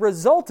as a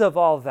result of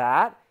all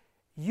that,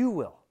 you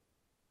will.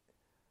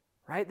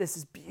 Right? This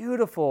is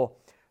beautiful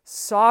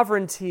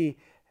sovereignty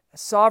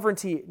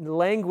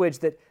language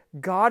that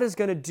God is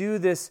going to do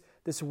this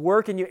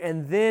work in you.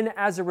 And then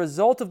as a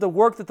result of the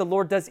work that the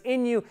Lord does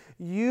in you,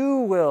 you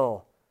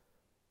will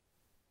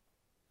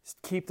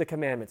keep the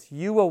commandments.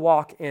 You will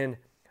walk in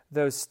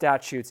those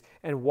statutes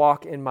and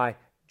walk in my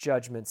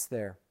judgments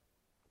there.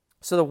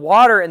 So the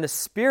water and the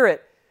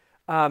Spirit,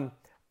 the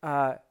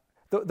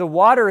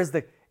water is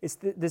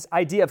this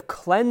idea of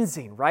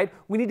cleansing, right?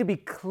 We need to be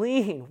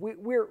clean.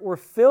 We're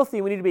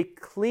filthy. We need to be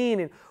clean,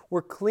 and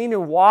we're clean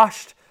and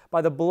washed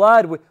by the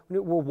blood. We're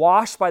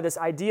washed by this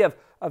idea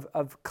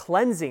of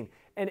cleansing.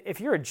 And if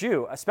you're a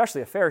Jew,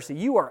 especially a Pharisee,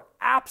 you are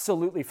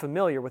absolutely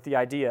familiar with the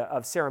idea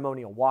of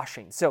ceremonial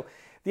washing. So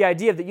the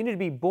idea that you need to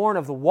be born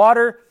of the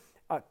water,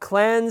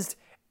 cleansed,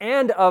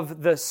 and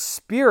of the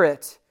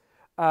Spirit.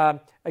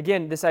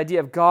 Again, this idea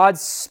of God's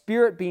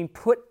Spirit being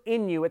put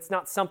in you, it's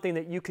not something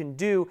that you can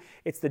do.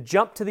 It's the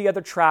jump to the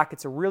other track.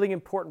 It's a really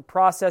important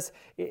process.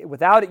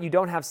 Without it, you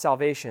don't have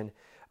salvation.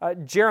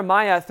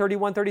 Jeremiah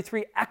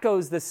 31:33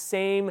 echoes the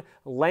same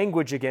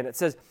language again. It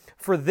says,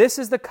 "For this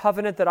is the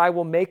covenant that I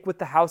will make with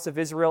the house of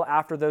Israel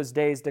after those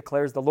days,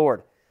 declares the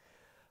Lord.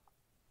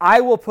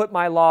 I will put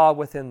my law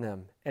within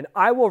them, and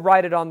I will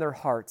write it on their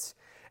hearts,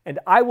 and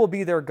I will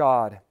be their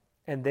God,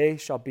 and they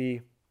shall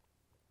be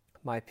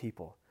my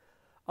people."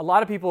 A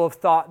lot of people have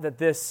thought that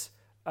this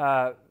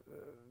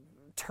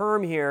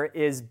term here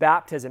is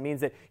baptism. It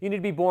means that you need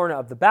to be born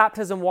of the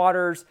baptism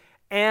waters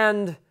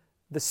and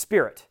the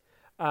Spirit,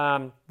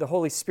 the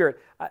Holy Spirit.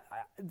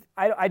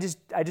 I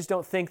just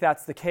don't think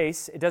that's the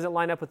case. It doesn't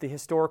line up with the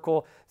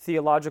historical,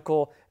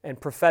 theological, and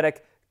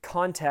prophetic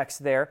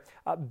context there.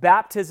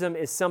 Baptism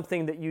is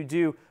something that you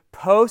do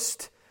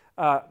post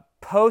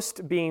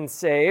being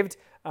saved,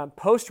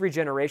 post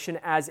regeneration,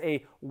 as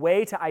a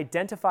way to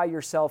identify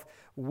yourself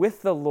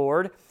with the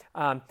Lord,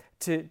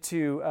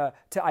 to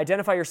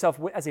identify yourself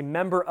as a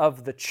member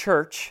of the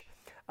church.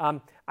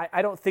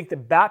 I don't think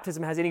that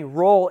baptism has any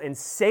role in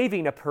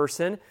saving a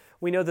person.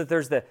 We know that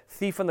there's the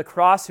thief on the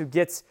cross who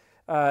gets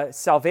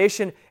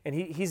salvation, and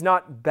he's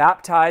not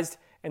baptized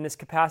in this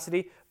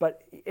capacity,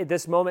 but at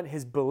this moment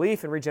his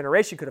belief in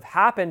regeneration could have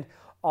happened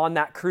on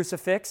that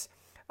crucifix.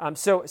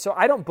 So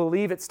I don't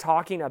believe it's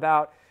talking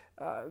about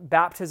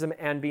baptism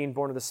and being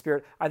born of the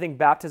Spirit. I think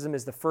baptism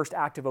is the first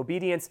act of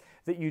obedience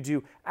that you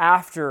do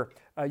after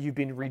you've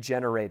been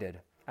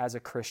regenerated as a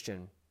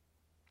Christian.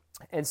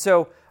 And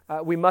so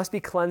we must be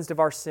cleansed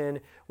of our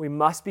sin. We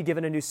must be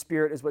given a new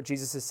spirit, is what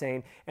Jesus is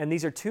saying. And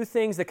these are two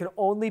things that can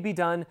only be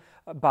done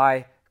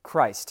by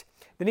Christ.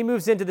 Then he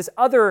moves into this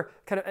other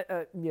kind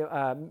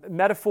of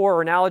metaphor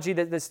or analogy,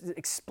 this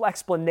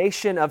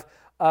explanation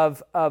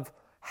of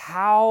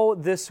how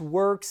this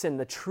works and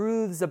the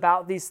truths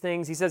about these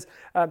things. He says,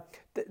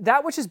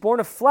 that which is born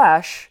of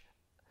flesh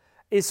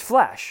is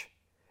flesh,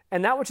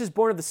 and that which is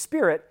born of the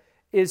Spirit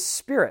is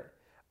spirit.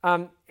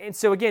 And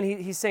so again,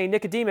 he's saying,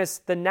 Nicodemus,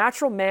 the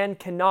natural man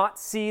cannot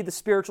see the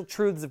spiritual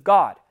truths of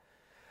God.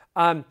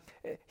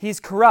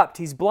 He's corrupt,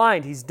 he's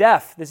blind, he's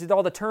deaf. This is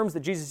all the terms that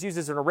Jesus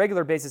uses on a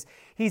regular basis.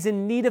 He's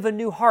in need of a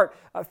new heart.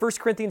 1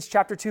 Corinthians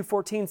chapter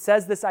 2:14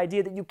 says this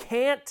idea that you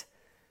can't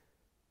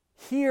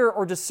hear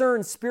or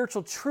discern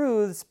spiritual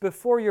truths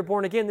before you're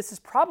born again. This is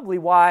probably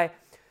why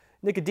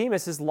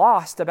Nicodemus is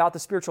lost about the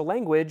spiritual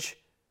language,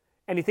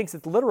 and he thinks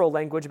it's literal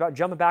language about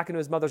jumping back into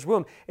his mother's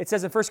womb. It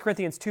says in 1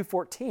 Corinthians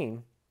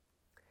 2:14,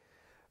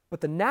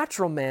 "But the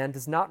natural man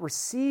does not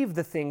receive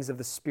the things of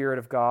the Spirit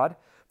of God,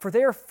 for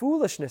they are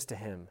foolishness to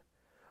him,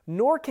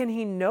 nor can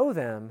he know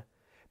them,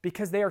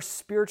 because they are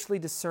spiritually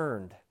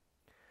discerned."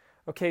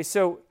 Okay,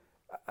 so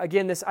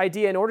again, this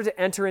idea, in order to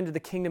enter into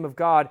the kingdom of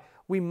God,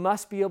 we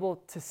must be able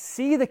to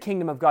see the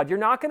kingdom of God. You're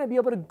not going to be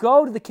able to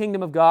go to the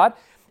kingdom of God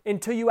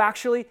until you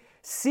actually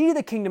see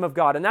the kingdom of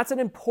God. And that's an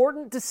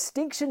important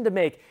distinction to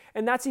make.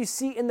 And that's you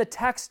see in the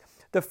text,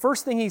 the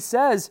first thing he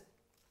says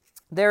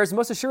there is,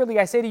 most assuredly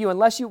I say to you,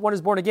 unless one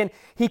is born again,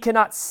 he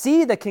cannot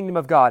see the kingdom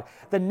of God.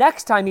 The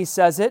next time he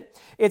says it,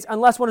 it's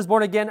unless one is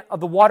born again of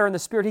the water and the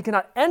Spirit, he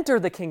cannot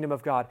enter the kingdom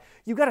of God.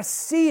 You got to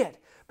see it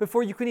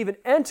before you can even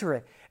enter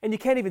it. And you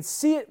can't even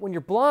see it when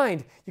you're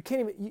blind.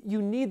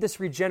 You need this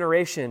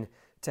regeneration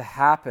to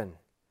happen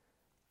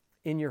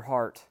in your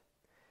heart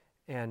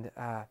and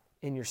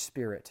in your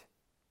spirit.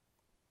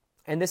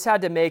 And this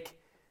had to make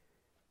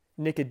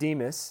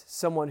Nicodemus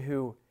someone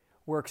who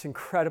works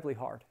incredibly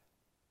hard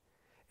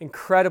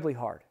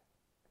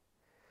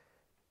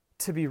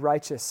to be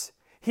righteous.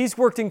 He's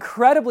worked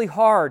incredibly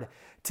hard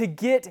to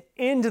get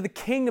into the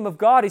kingdom of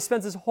God. He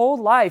spends his whole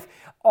life,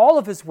 all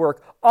of his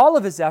work, all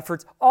of his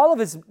efforts, all of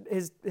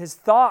his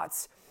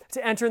thoughts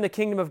to enter in the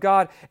kingdom of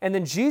God. And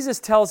then Jesus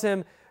tells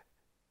him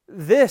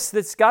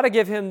that's got to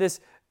give him this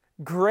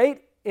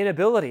great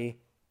inability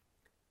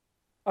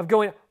of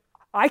going,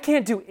 I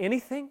can't do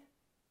anything?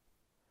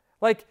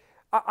 Like,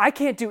 I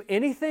can't do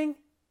anything?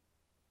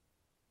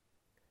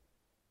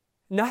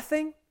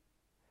 Nothing?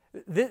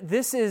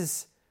 This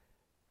is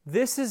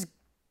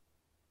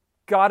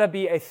got to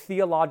be a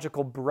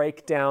theological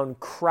breakdown,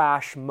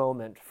 crash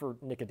moment for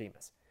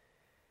Nicodemus.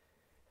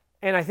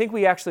 And I think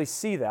we actually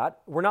see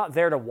that. We're not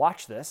there to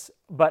watch this,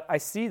 but I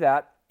see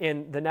that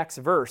in the next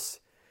verse.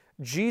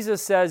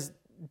 Jesus says,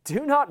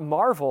 do not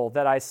marvel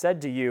that I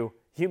said to you,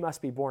 you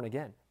must be born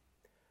again.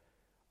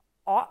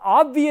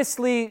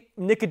 Obviously,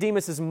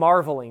 Nicodemus is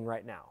marveling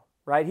right now,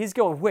 right? He's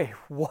going, wait,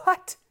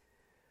 what?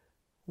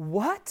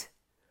 What?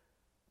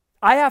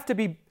 I have to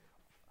be,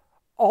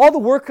 all the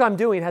work I'm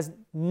doing has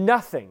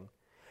nothing.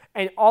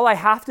 And all I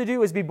have to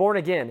do is be born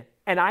again.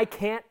 And I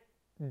can't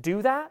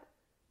do that?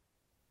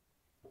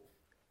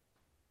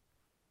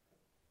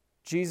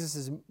 Jesus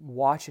is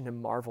watching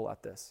him marvel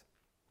at this.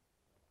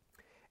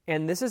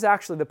 And this is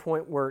actually the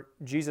point where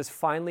Jesus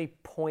finally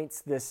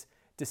points this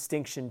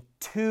distinction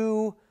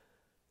to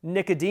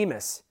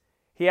Nicodemus.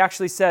 He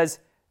actually says,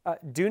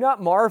 do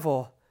not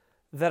marvel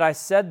that I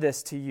said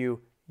this to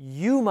you.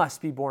 You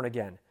must be born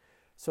again.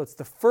 So it's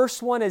the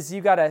first one is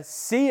you got to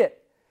see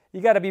it. You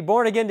got to be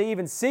born again to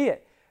even see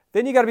it.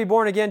 Then you got to be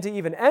born again to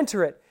even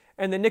enter it.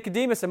 And then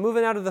Nicodemus, I'm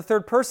moving out of the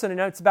third person, and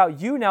it's about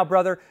you now,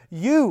 brother.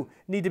 You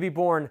need to be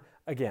born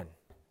again.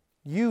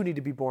 You need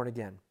to be born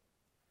again.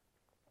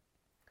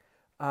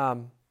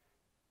 And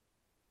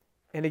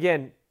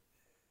again,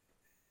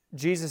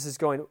 Jesus is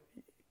going,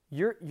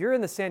 you're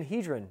in the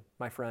Sanhedrin,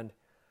 my friend.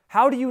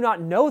 How do you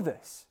not know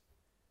this?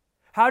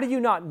 How do you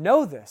not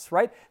know this,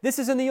 right? This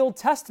is in the Old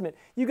Testament.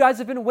 You guys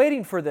have been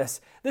waiting for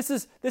this. This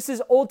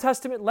is Old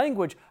Testament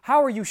language.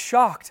 How are you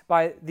shocked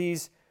by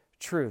these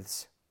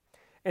truths?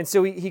 And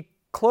so he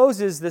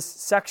closes this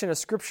section of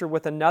Scripture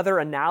with another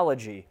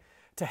analogy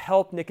to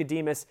help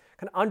Nicodemus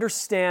can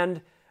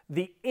understand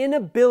the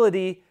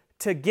inability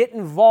to get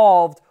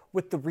involved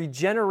with the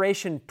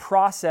regeneration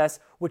process,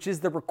 which is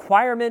the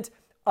requirement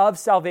of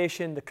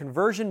salvation, the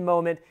conversion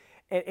moment.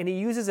 And he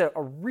uses a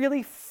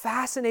really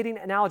fascinating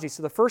analogy.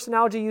 So the first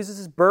analogy he uses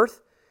is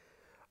birth.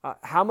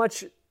 How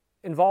much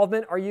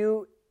involvement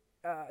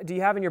do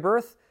you have in your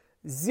birth?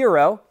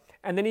 0.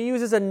 And then he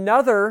uses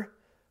another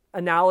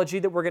analogy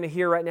that we're going to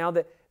hear right now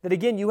that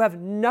again, you have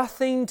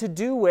nothing to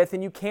do with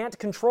and you can't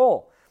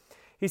control.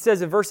 He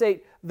says in verse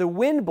 8, the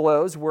wind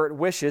blows where it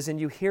wishes and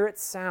you hear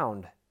its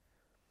sound,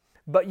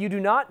 but you do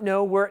not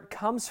know where it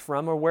comes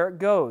from or where it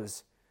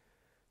goes.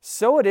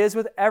 So it is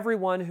with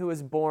everyone who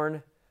is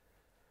born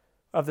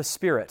of the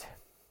Spirit.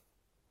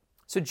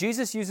 So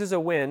Jesus uses the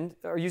wind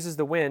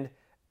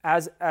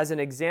as an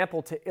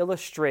example to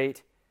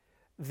illustrate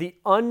the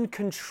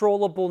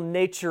uncontrollable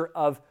nature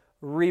of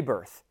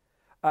rebirth.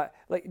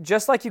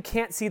 Just like you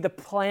can't see the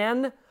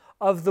plan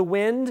of the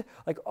wind,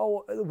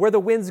 where the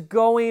wind's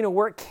going or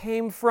where it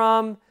came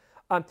from,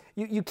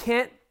 you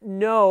can't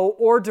know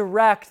or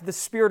direct the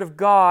Spirit of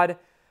God.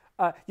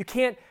 You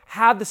can't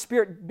have the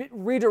Spirit be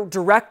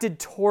redirected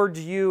toward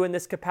you in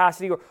this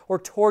capacity or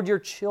toward your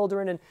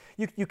children. And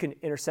you can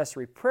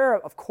intercessory prayer,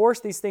 of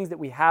course, these things that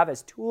we have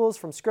as tools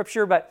from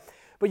Scripture, but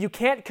you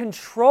can't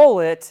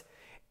control it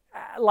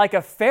like a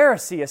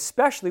Pharisee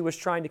especially was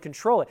trying to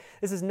control it.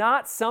 This is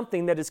not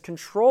something that is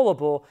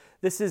controllable.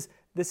 This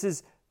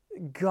is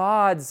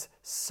God's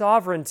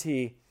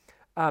sovereignty.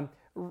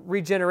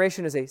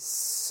 Regeneration is a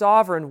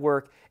sovereign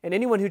work, and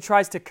anyone who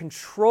tries to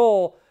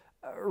control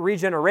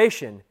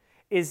regeneration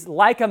is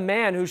like a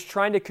man who's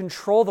trying to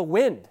control the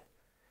wind.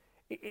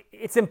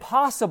 It's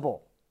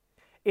impossible.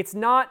 It's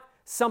not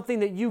something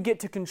that you get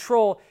to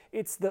control.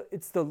 It's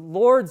the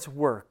Lord's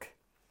work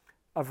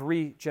of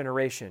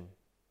regeneration.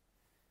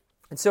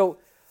 And so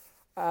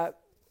I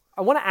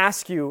want to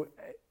ask you,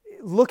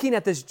 looking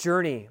at this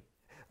journey,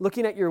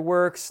 looking at your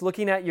works,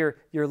 looking at your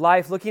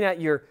life, looking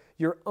at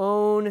your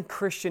own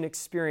Christian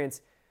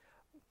experience,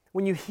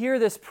 when you hear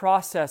this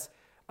process,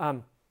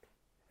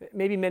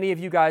 maybe many of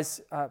you guys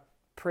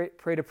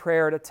prayed a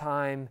prayer at a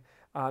time.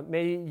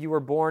 Maybe you were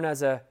born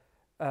as in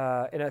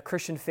a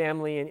Christian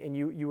family, and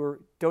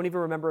you don't even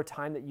remember a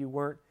time that you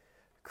weren't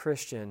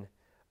Christian.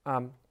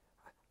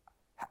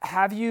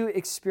 Have you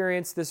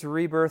experienced this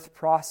rebirth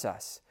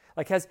process?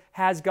 Like,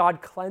 has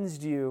God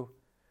cleansed you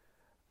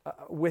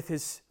with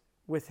His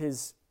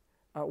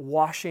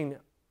washing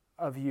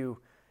of you,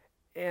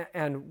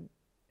 and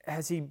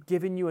has He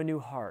given you a new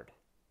heart?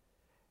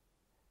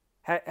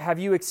 Have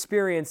you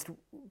experienced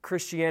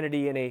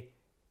Christianity in a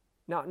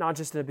not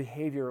just in a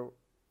behavior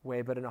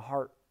way, but in a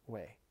heart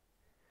way?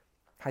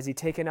 Has He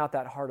taken out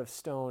that heart of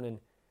stone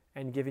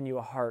and given you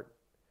a heart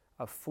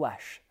of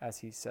flesh, as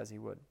He says He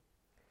would?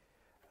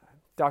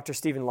 Dr.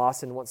 Stephen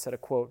Lawson once said a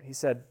quote. He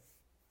said,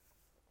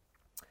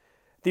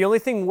 "The only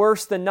thing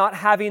worse than not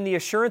having the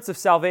assurance of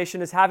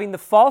salvation is having the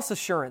false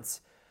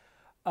assurance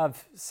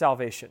of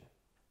salvation."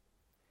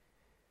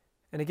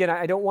 And again,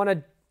 I don't want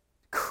to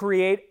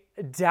create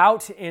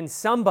doubt in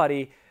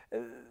somebody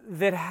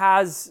that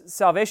has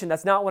salvation.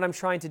 That's not what I'm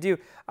trying to do.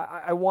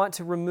 I want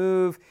to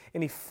remove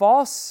any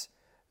false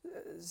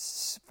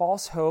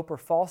hope or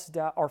false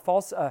doubt or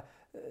false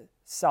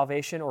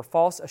salvation or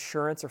false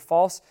assurance or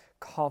false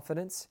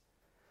confidence.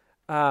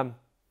 But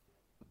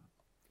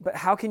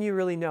how can you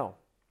really know?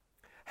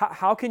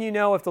 How can you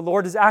know if the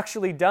Lord has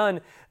actually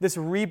done this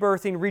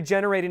rebirthing,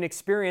 regenerating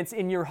experience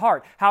in your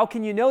heart? How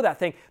can you know that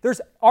thing?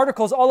 There's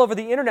articles all over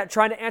the internet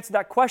trying to answer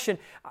that question.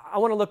 I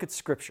want to look at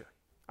Scripture.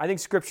 I think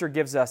Scripture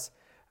gives us,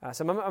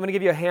 so I'm going to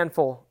give you a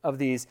handful of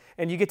these,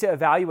 and you get to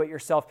evaluate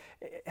yourself.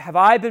 Have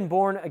I been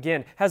born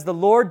again? Has the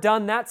Lord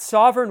done that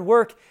sovereign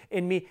work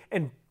in me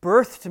and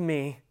birthed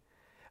me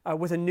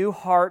with a new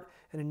heart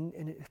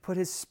and put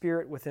His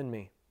Spirit within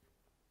me?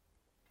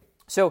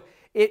 So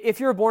if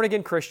you're a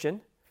born-again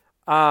Christian,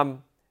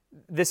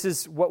 this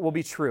is what will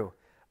be true.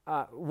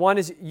 One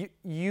is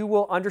you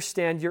will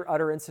understand your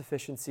utter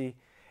insufficiency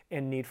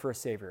and need for a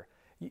Savior.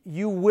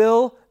 You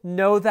will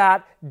know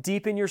that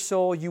deep in your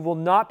soul. You will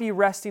not be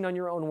resting on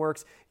your own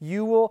works.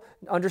 You will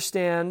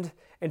understand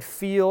and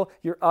feel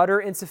your utter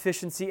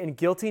insufficiency and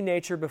guilty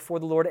nature before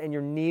the Lord and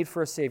your need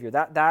for a Savior.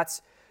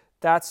 That's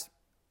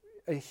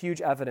a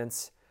huge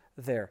evidence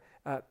there.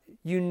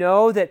 You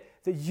know that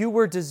you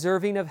were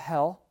deserving of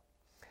hell,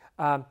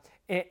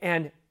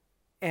 and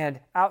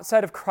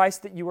outside of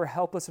Christ that you were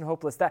helpless and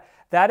hopeless.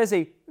 That is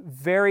a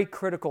very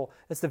critical,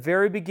 that's the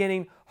very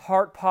beginning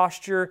heart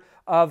posture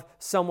of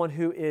someone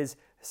who is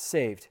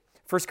saved.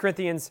 1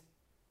 Corinthians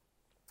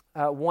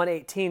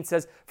 1:18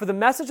 says, "For the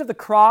message of the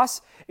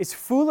cross is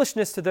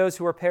foolishness to those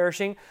who are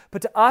perishing,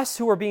 but to us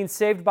who are being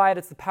saved by it,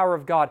 it's the power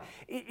of God."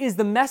 Is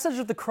the message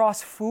of the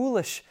cross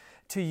foolish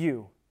to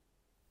you?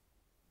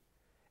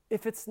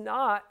 If it's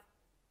not,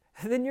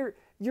 then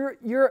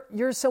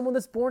you're someone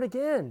that's born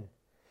again.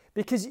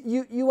 Because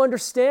you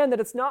understand that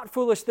it's not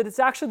foolish, that it's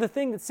actually the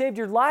thing that saved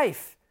your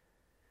life.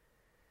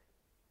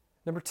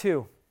 Number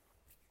 2,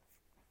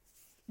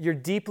 you're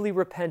deeply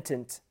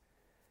repentant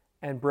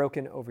and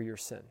broken over your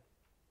sin.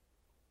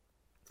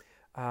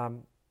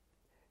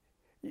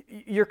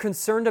 You're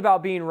concerned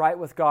about being right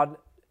with God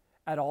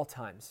at all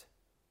times.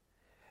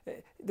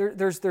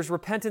 There's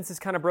repentance that's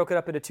kind of broken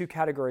up into 2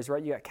 categories,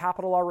 right? You got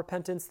capital R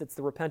repentance. That's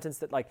the repentance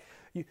that like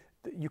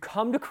you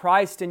come to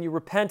Christ and you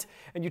repent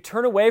and you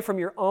turn away from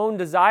your own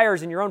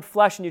desires and your own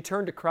flesh and you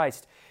turn to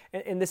Christ.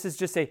 And this is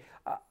just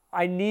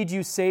I need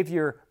you,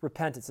 Savior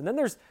repentance. And then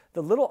there's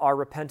the little r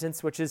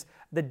repentance, which is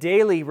the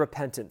daily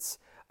repentance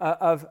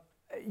of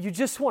you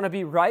just want to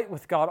be right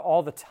with God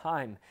all the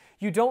time.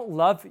 You don't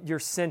love your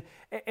sin.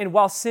 And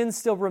while sin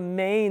still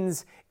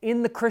remains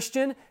in the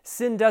Christian,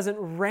 sin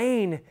doesn't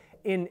reign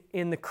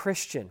in the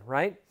Christian,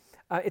 right?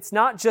 It's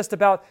not just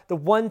about the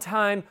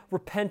one-time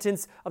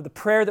repentance of the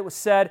prayer that was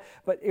said,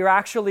 but you're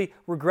actually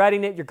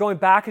regretting it. You're going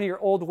back into your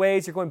old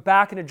ways. You're going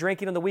back into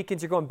drinking on the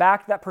weekends. You're going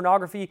back to that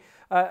pornography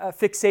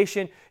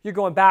fixation. You're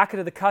going back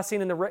into the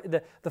cussing and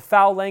the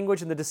foul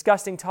language and the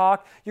disgusting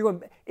talk.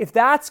 If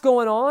that's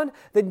going on,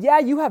 then yeah,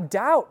 you have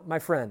doubt, my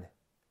friend.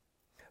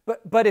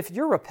 But if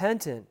you're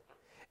repentant,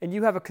 and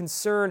you have a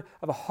concern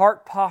of a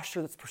heart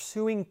posture that's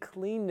pursuing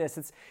cleanness,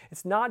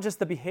 it's not just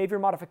the behavior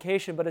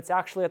modification, but it's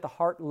actually at the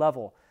heart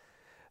level,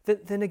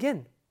 then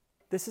again,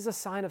 this is a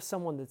sign of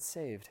someone that's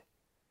saved.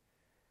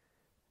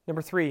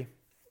 Number 3,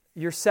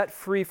 you're set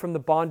free from the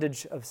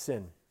bondage of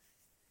sin.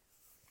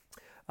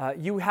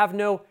 You have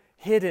no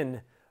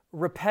hidden,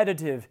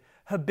 repetitive,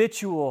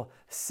 habitual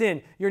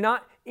sin. You're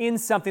not in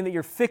something that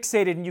you're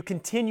fixated and you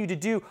continue to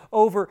do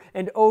over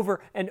and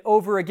over and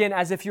over again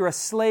as if you're a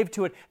slave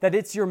to it, that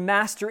it's your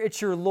master,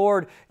 it's your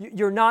Lord.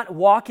 You're not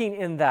walking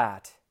in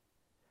that.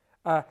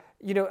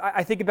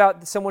 I think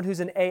about someone who's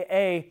in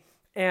AA,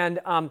 and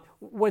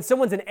when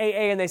someone's in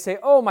AA and they say,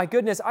 "Oh my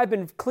goodness, I've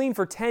been clean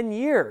for 10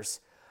 years.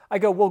 I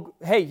go, "Well,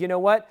 hey, you know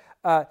what?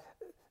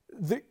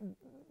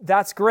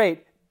 That's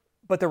great,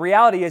 but the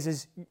reality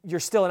is you're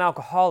still an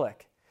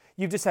alcoholic.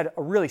 you've just had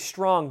a really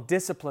strong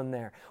discipline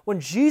there. When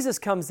Jesus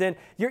comes in,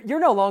 you're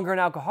no longer an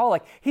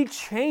alcoholic. He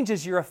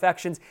changes your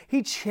affections.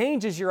 He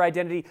changes your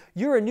identity.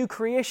 You're a new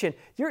creation.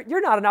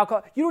 You're not an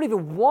alcoholic. You don't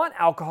even want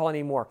alcohol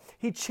anymore.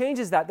 He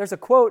changes that. There's a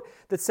quote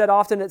that's said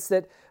often. It's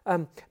that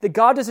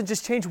God doesn't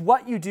just change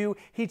what you do.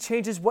 He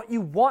changes what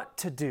you want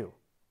to do.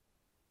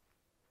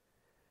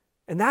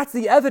 And that's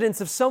the evidence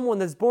of someone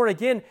that's born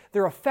again.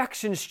 Their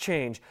affections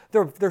change.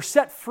 They're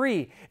set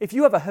free. If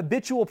you have a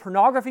habitual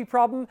pornography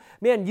problem,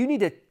 man, you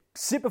need to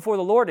sit before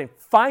the Lord and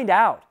find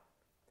out.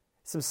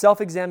 Some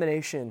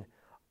self-examination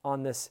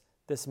on this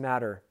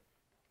matter.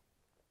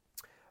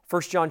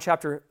 1 John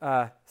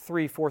chapter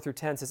 3, 4 through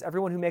 10 says,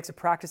 everyone who makes a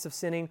practice of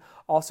sinning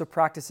also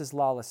practices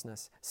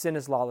lawlessness. Sin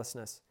is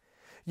lawlessness.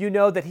 You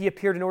know that he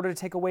appeared in order to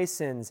take away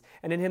sins,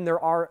 and in him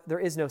there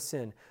is no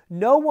sin.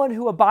 No one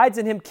who abides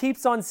in him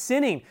keeps on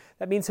sinning.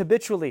 That means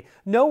habitually.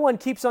 No one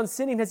keeps on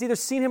sinning has either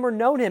seen him or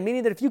known him,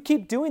 meaning that if you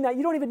keep doing that,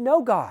 you don't even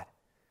know God.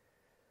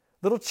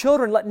 Little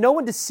children, let no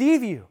one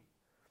deceive you.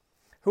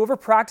 Whoever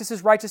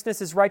practices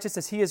righteousness is righteous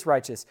as he is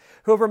righteous.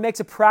 Whoever makes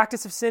a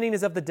practice of sinning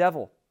is of the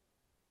devil.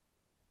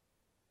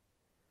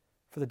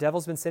 For the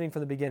devil's been sinning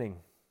from the beginning.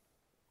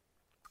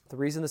 The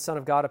reason the Son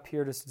of God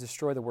appeared is to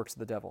destroy the works of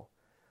the devil.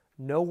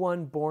 No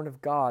one born of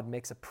God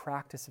makes a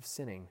practice of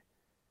sinning,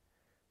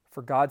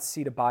 for God's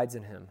seed abides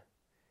in him,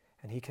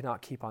 and he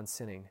cannot keep on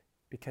sinning,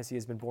 because he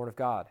has been born of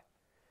God.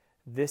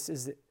 This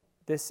it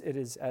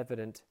is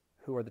evident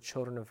who are the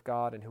children of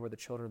God and who are the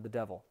children of the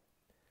devil.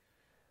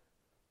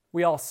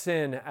 We all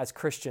sin as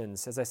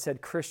Christians. As I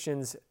said,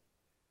 Christians,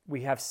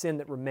 we have sin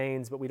that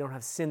remains, but we don't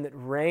have sin that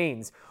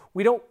reigns.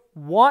 We don't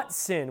want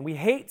sin. We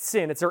hate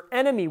sin. It's our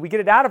enemy. We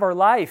get it out of our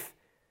life.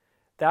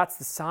 That's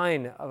the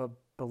sign of a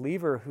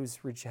believer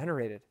who's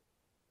regenerated.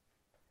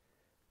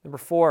 Number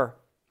 4,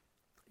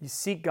 you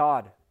seek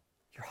God.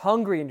 You're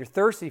hungry and you're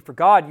thirsty for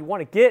God. You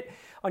want to get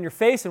on your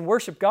face and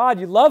worship God.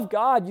 You love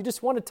God. You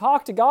just want to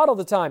talk to God all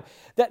the time.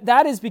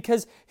 That is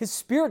because His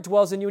Spirit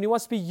dwells in you and He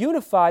wants to be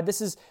unified.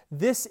 This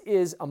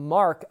is a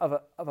mark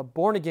of a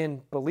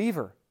born-again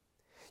believer.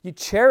 You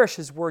cherish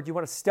His Word. You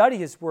want to study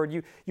His Word.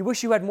 You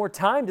wish you had more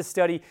time to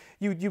study.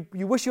 You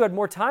wish you had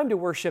more time to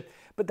worship.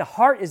 But the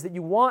heart is that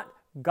you want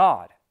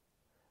God.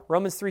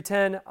 Romans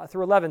 3:10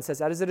 through 11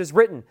 says, as it is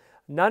written,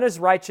 none is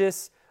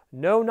righteous,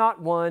 no, not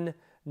one.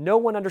 No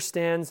one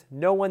understands,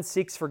 no one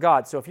seeks for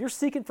God. So if you're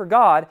seeking for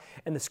God,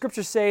 and the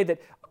Scriptures say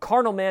that a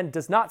carnal man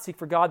does not seek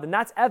for God, then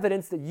that's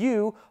evidence that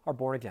you are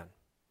born again.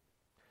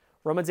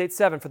 Romans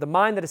 8:7, for the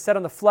mind that is set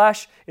on the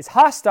flesh is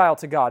hostile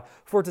to God,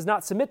 for it does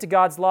not submit to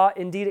God's law.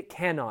 Indeed, it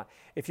cannot.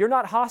 If you're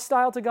not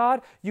hostile to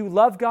God, you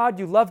love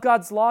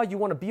God's law, you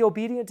want to be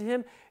obedient to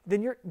Him,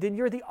 then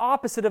you're the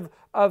opposite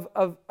of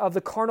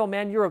the carnal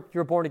man. You're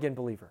a born-again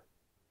believer.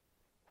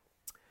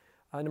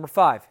 Number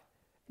 5,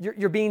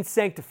 you're being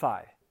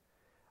sanctified.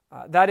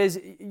 That is,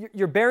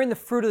 you're bearing the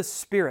fruit of the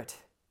Spirit.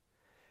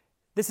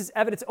 This is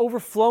evidence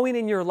overflowing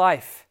in your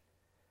life.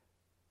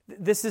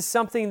 This is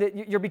something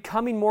that you're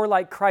becoming more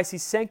like Christ.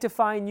 He's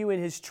sanctifying you in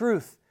His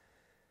truth.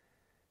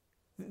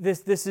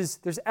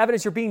 There's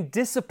evidence you're being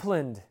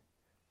disciplined.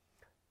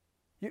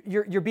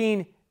 You're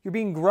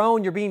being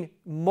grown. You're being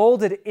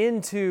molded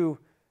into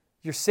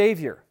your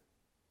Savior.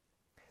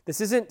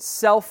 This isn't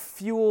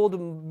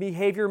self-fueled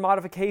behavior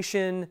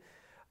modification.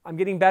 I'm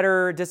getting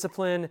better,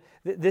 discipline.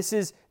 This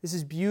is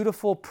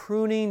beautiful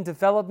pruning,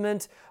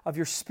 development of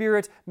your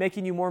spirit,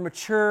 making you more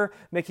mature,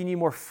 making you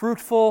more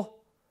fruitful.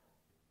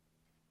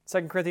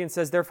 2 Corinthians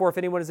says, therefore, if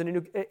anyone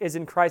is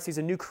in Christ, he's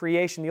a new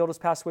creation. The old has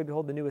passed away,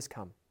 behold, the new has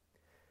come.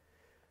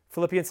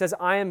 Philippians says,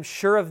 I am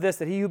sure of this,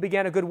 that he who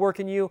began a good work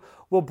in you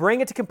will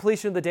bring it to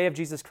completion of the day of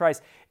Jesus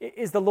Christ.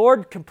 Is the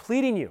Lord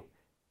completing you?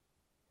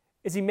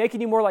 Is He making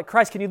you more like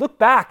Christ? Can you look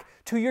back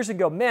 2 years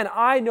ago? Man,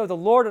 I know the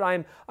Lord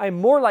and I am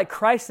more like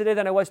Christ today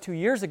than I was 2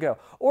 years ago.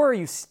 Or are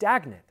you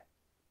stagnant?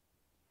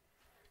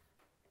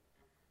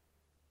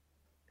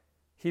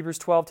 Hebrews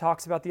 12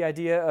 talks about the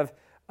idea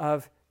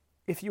of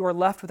if you are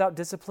left without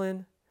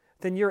discipline,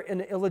 then you're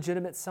an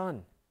illegitimate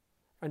son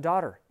and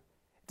daughter.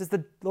 Does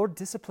the Lord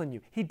discipline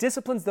you? He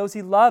disciplines those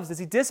He loves. Does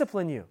He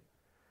discipline you?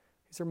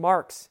 These are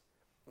marks.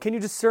 Can you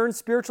discern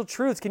spiritual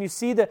truths? Can you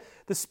see the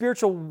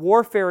spiritual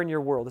warfare in your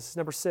world? This is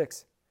number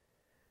 6.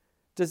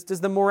 Does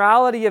the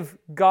morality of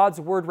God's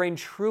Word reign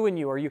true in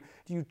you?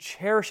 Do you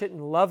cherish it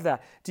and love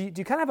that? Do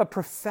you kind of have a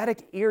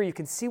prophetic ear? You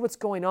can see what's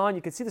going on.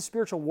 You can see the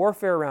spiritual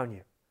warfare around you.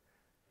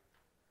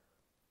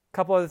 A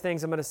couple other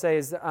things I'm going to say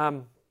is,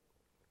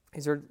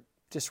 these are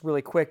just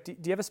really quick. Do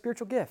you have a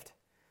spiritual gift?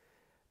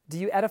 Do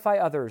you edify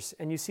others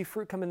and you see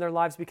fruit come in their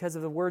lives because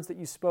of the words that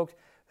you spoke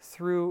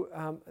through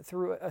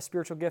a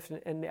spiritual gift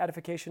and the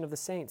edification of the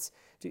saints?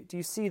 Do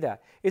you see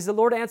that? Is the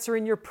Lord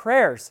answering your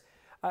prayers?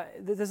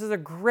 This is a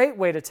great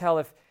way to tell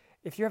if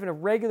you're having a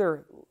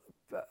regular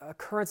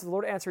occurrence of the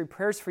Lord answering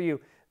prayers for you.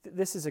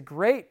 This is a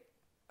great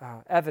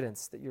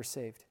evidence that you're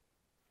saved.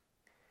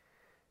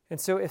 And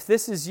so if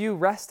this is you,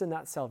 rest in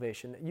that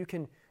salvation. You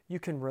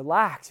can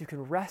relax. You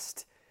can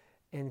rest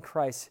in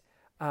Christ.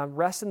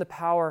 Rest in the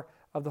power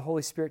of the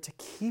Holy Spirit to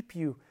keep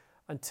you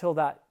until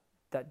that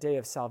that day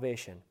of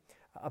salvation.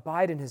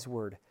 Abide in his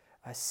word.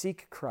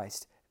 Seek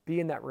Christ. Be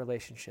in that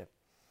relationship.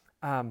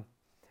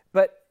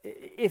 But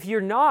if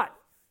you're not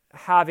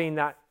having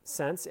that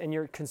sense and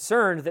you're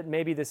concerned that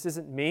maybe this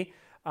isn't me,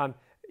 2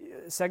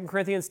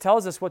 Corinthians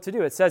tells us what to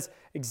do. It says,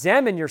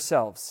 examine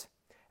yourselves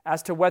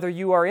as to whether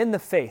you are in the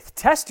faith.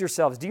 Test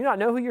yourselves. Do you not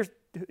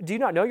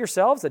know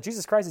yourselves that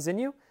Jesus Christ is in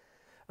you?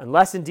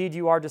 Unless indeed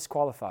you are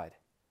disqualified.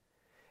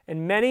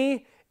 And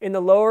many in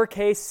the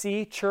lowercase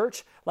c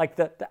church, like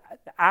the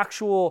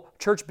actual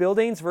church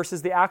buildings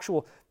versus the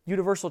actual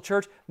universal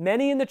church,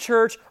 many in the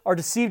church are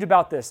deceived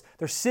about this.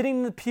 They're sitting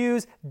in the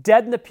pews,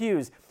 dead in the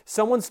pews.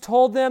 Someone's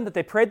told them that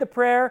they prayed the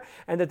prayer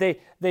and that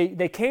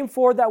they came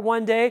forward that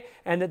one day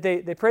and that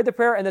they prayed the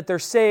prayer and that they're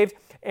saved,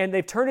 and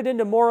they've turned it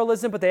into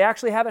moralism, but they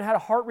actually haven't had a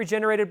heart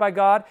regenerated by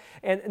God,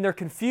 and they're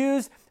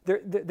confused.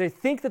 They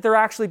think that they're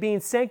actually being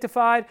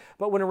sanctified,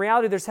 but when in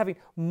reality they're just having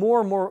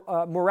more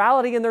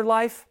morality in their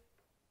life.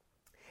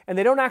 And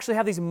they don't actually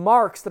have these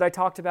marks that I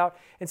talked about.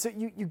 And so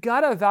you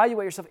got to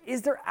evaluate yourself.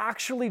 Is there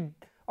actually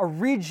a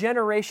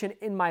regeneration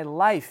in my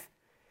life?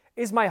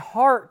 Is my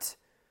heart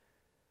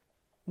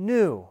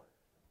new?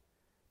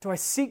 Do I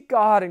seek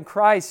God in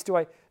Christ? Do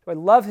I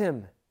love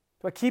him?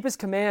 Do I keep his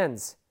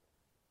commands?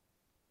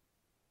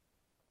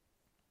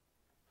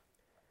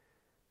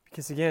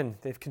 Because again,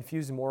 they've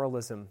confused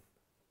moralism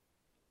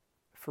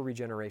for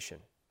regeneration.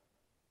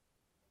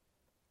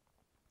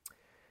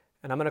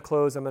 And I'm going to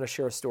close. I'm going to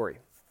share a story.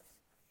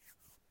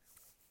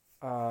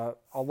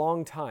 A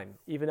long time,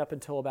 even up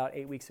until about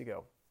 8 weeks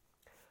ago,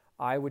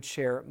 I would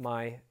share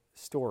my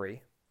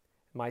story,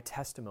 my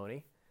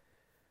testimony,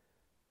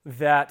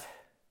 that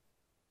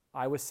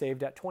I was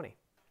saved at 20.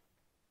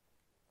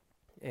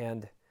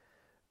 And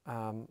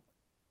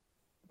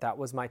that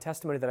was my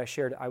testimony that I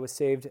shared. I was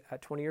saved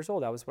at 20 years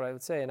old. That was what I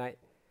would say. And I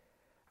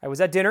was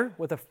at dinner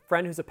with a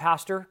friend who's a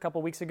pastor a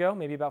couple weeks ago,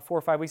 maybe about 4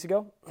 or 5 weeks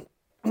ago.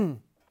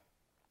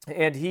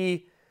 And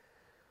he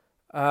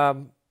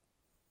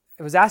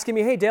was asking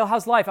me, hey, Dale,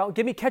 how's life?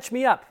 Catch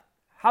me up.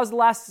 How's the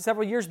last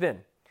several years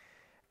been?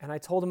 And I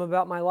told him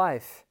about my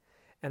life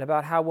and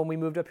about how when we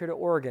moved up here to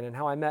Oregon and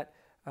how I met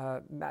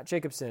Matt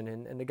Jacobson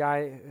and the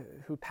guy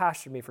who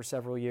pastored me for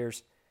several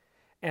years,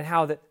 and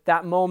how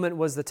that moment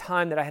was the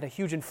time that I had a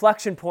huge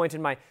inflection point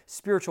in my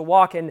spiritual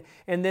walk, and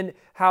then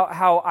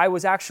how I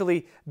was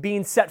actually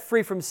being set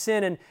free from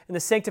sin, and the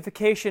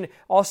sanctification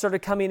all started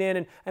coming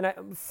in,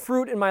 and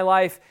fruit in my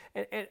life,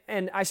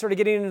 and I started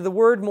getting into the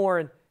Word more,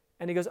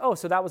 and he goes, oh,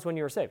 so that was when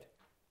you were saved.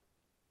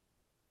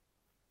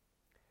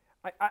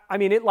 I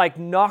mean, it like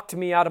knocked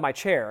me out of my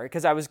chair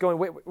because I was going,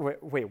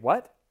 wait,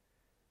 what?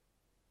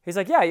 He's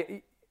like, yeah,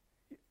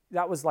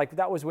 that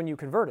was when you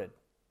converted.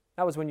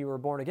 That was when you were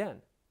born again.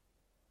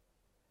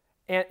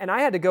 And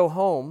I had to go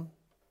home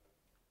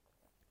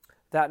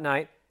that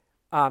night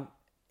and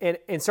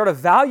start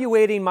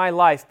evaluating my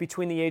life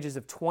between the ages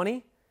of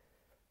 20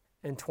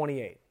 and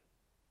 28.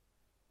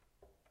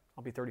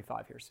 I'll be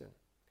 35 here soon.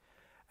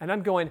 And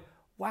I'm going,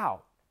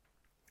 wow,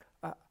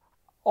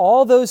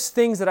 all those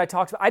things that I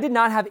talked about, I did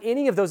not have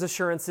any of those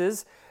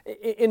assurances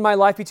in my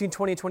life between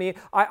 20 and 28.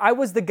 I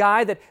was the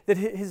guy that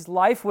his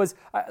life was,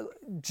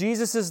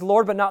 Jesus is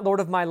Lord, but not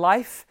Lord of my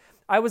life.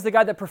 I was the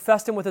guy that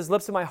professed him with his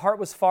lips and my heart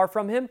was far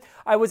from him.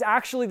 I was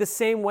actually the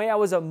same way. I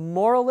was a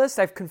moralist.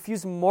 I've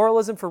confused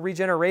moralism for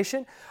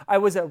regeneration. I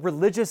was a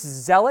religious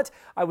zealot.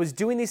 I was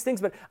doing these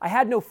things, but I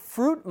had no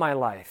fruit in my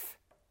life.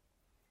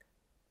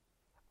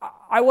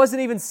 I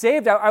wasn't even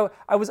saved. I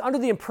was under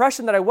the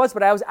impression that I was,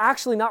 but I was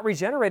actually not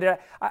regenerated.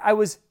 I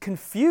was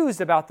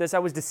confused about this. I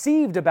was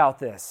deceived about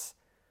this.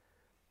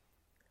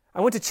 I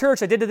went to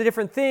church. I did the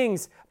different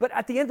things, but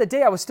at the end of the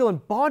day, I was still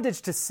in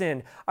bondage to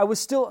sin. I was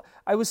still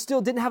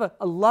didn't have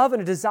a love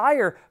and a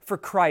desire for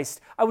Christ.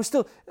 I was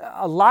still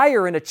a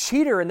liar and a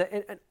cheater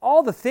and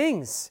all the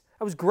things.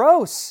 I was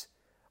gross.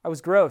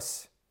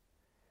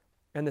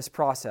 In this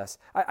process.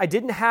 I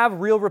didn't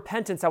have real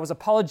repentance. I was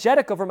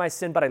apologetic over my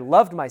sin, but I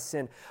loved my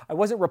sin. I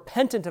wasn't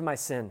repentant of my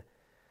sin.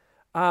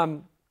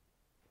 I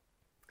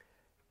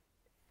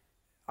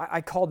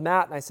called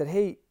Matt and I said,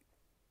 hey,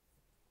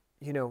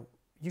 you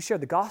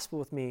shared the gospel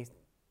with me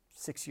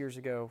 7 years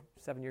ago,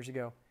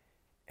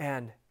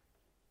 and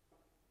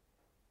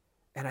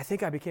I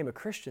think I became a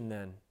Christian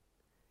then.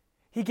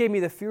 He gave me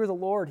the fear of the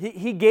Lord.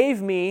 He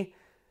gave me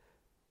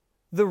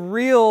the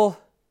real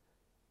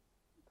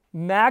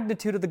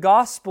magnitude of the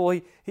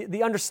gospel,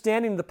 the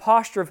understanding, the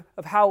posture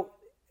of how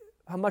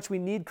much we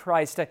need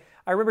Christ. I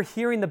remember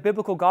hearing the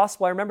biblical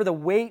gospel. I remember the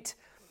weight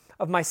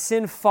of my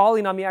sin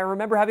falling on me. I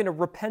remember having a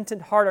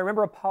repentant heart. I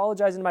remember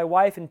apologizing to my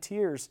wife in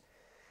tears.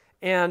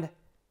 And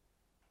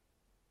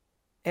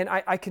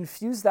I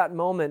confused that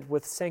moment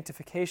with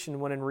sanctification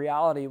when in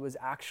reality it was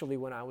actually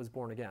when I was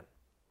born again.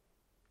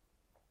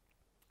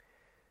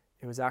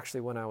 It was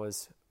actually when I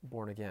was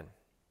born again.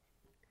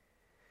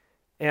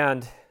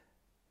 And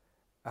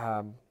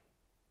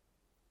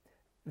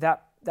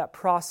that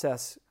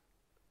process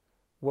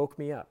woke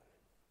me up.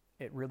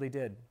 It really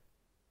did.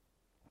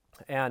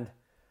 And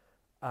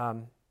I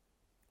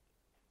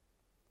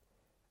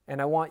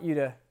want you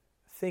to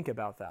think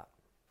about that.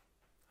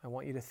 I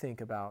want you to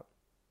think about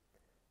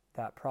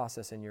that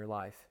process in your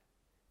life.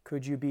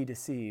 Could you be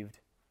deceived?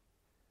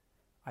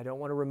 I don't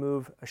want to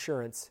remove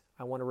assurance.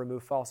 I want to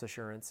remove false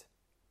assurance.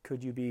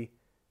 Could you be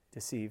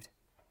deceived?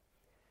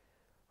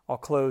 I'll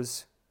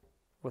close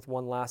with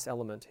one last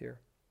element here.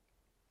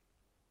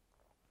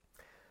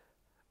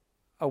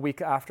 A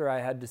week after I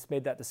had just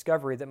made that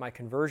discovery that my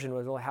conversion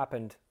was only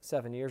happened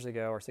 7 years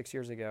ago or 6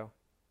 years ago,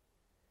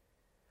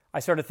 I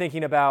started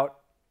thinking about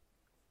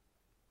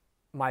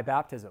my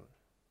baptism.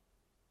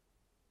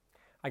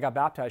 I got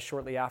baptized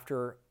shortly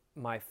after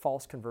my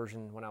false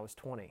conversion when I was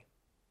 20.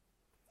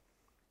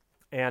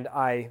 And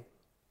I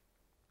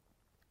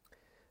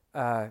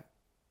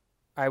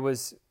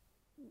was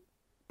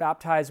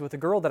baptized with a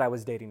girl that I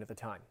was dating at the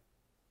time.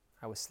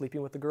 I was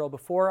sleeping with the girl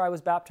before I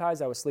was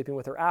baptized. I was sleeping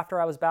with her after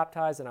I was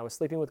baptized. And I was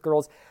sleeping with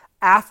girls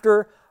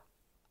after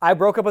I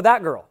broke up with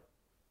that girl.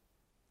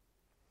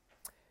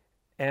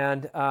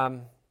 And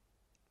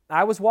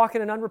I was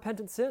walking in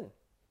unrepentant sin.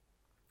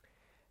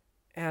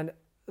 And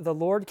the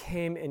Lord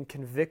came and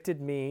convicted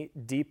me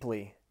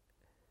deeply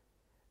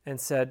and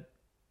said,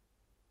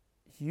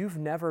 "You've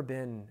never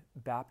been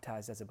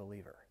baptized as a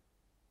believer."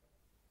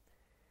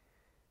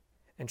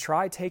 And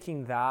try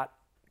taking that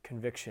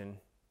conviction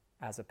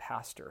as a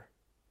pastor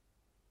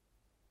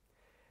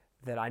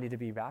that I need to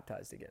be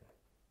baptized again.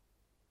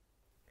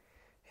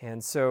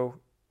 And so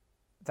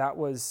that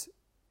was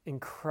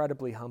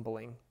incredibly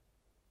humbling.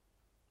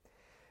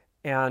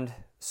 And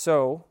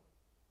so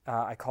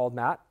I called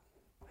Matt,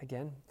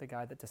 again, the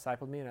guy that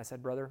discipled me, and I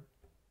said, "Brother,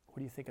 what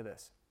do you think of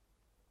this?"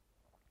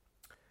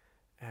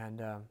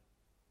 And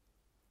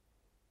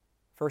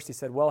first he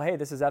said, "Well, hey,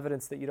 this is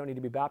evidence that you don't need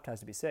to be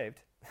baptized to be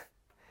saved."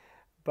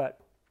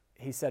 But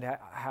he said,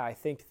 I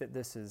think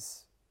this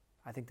is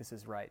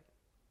right.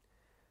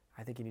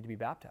 I think you need to be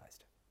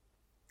baptized."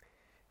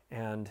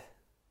 And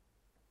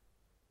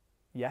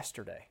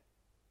yesterday,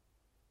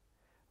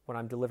 when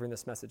I'm delivering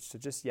this message, so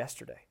just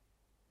yesterday,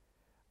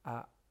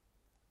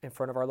 in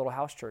front of our little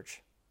house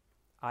church,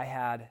 I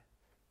had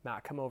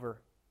Matt come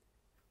over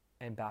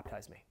and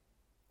baptize me.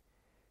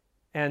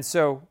 And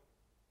so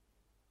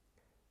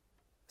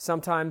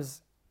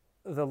sometimes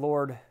the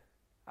Lord,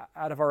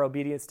 out of our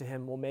obedience to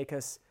Him, will make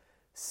us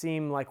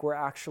seem like we're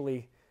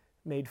actually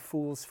made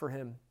fools for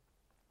Him.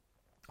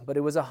 But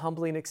it was a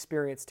humbling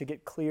experience to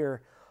get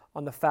clear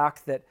on the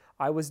fact that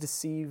I was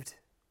deceived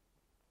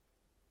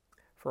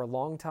for a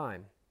long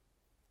time.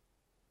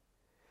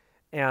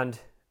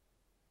 And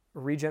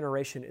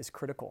regeneration is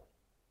critical.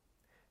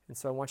 And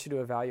so I want you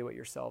to evaluate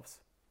yourselves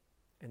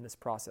in this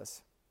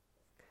process.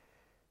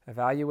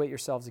 Evaluate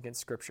yourselves against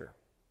Scripture.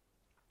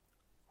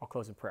 I'll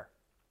close in prayer.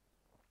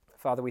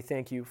 Father, we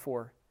thank you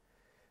for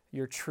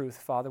your truth,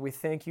 Father. We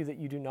thank you that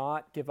you do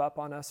not give up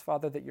on us,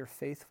 Father, that you're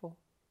faithful.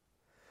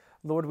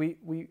 Lord,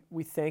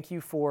 we thank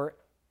you for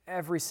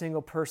every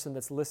single person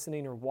that's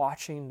listening or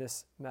watching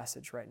this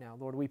message right now.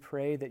 Lord, we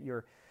pray that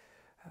your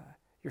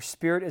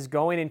Spirit is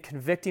going and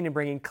convicting and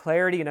bringing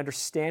clarity and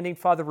understanding,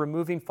 Father,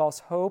 removing false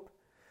hope.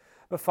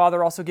 But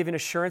Father, also giving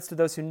assurance to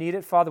those who need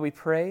it. Father, we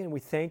pray and we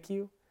thank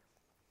you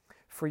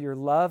for your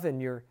love and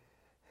your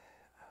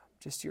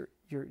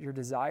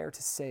desire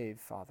to save,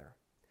 Father.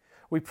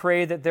 We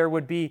pray that there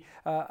would be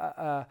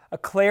a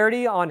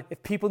clarity on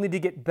if people need to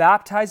get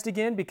baptized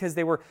again because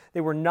they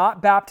were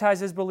not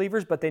baptized as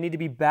believers, but they need to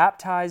be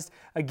baptized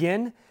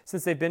again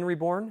since they've been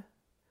reborn.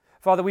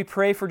 Father, we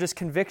pray for just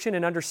conviction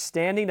and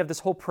understanding of this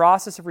whole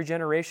process of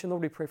regeneration.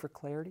 Lord, we pray for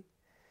clarity.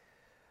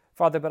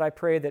 Father, but I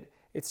pray that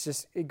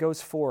it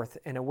goes forth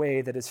in a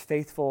way that is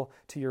faithful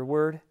to your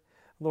word.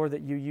 Lord,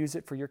 that you use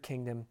it for your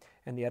kingdom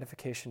and the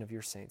edification of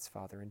your saints,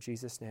 Father. In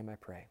Jesus' name I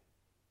pray.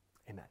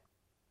 Amen.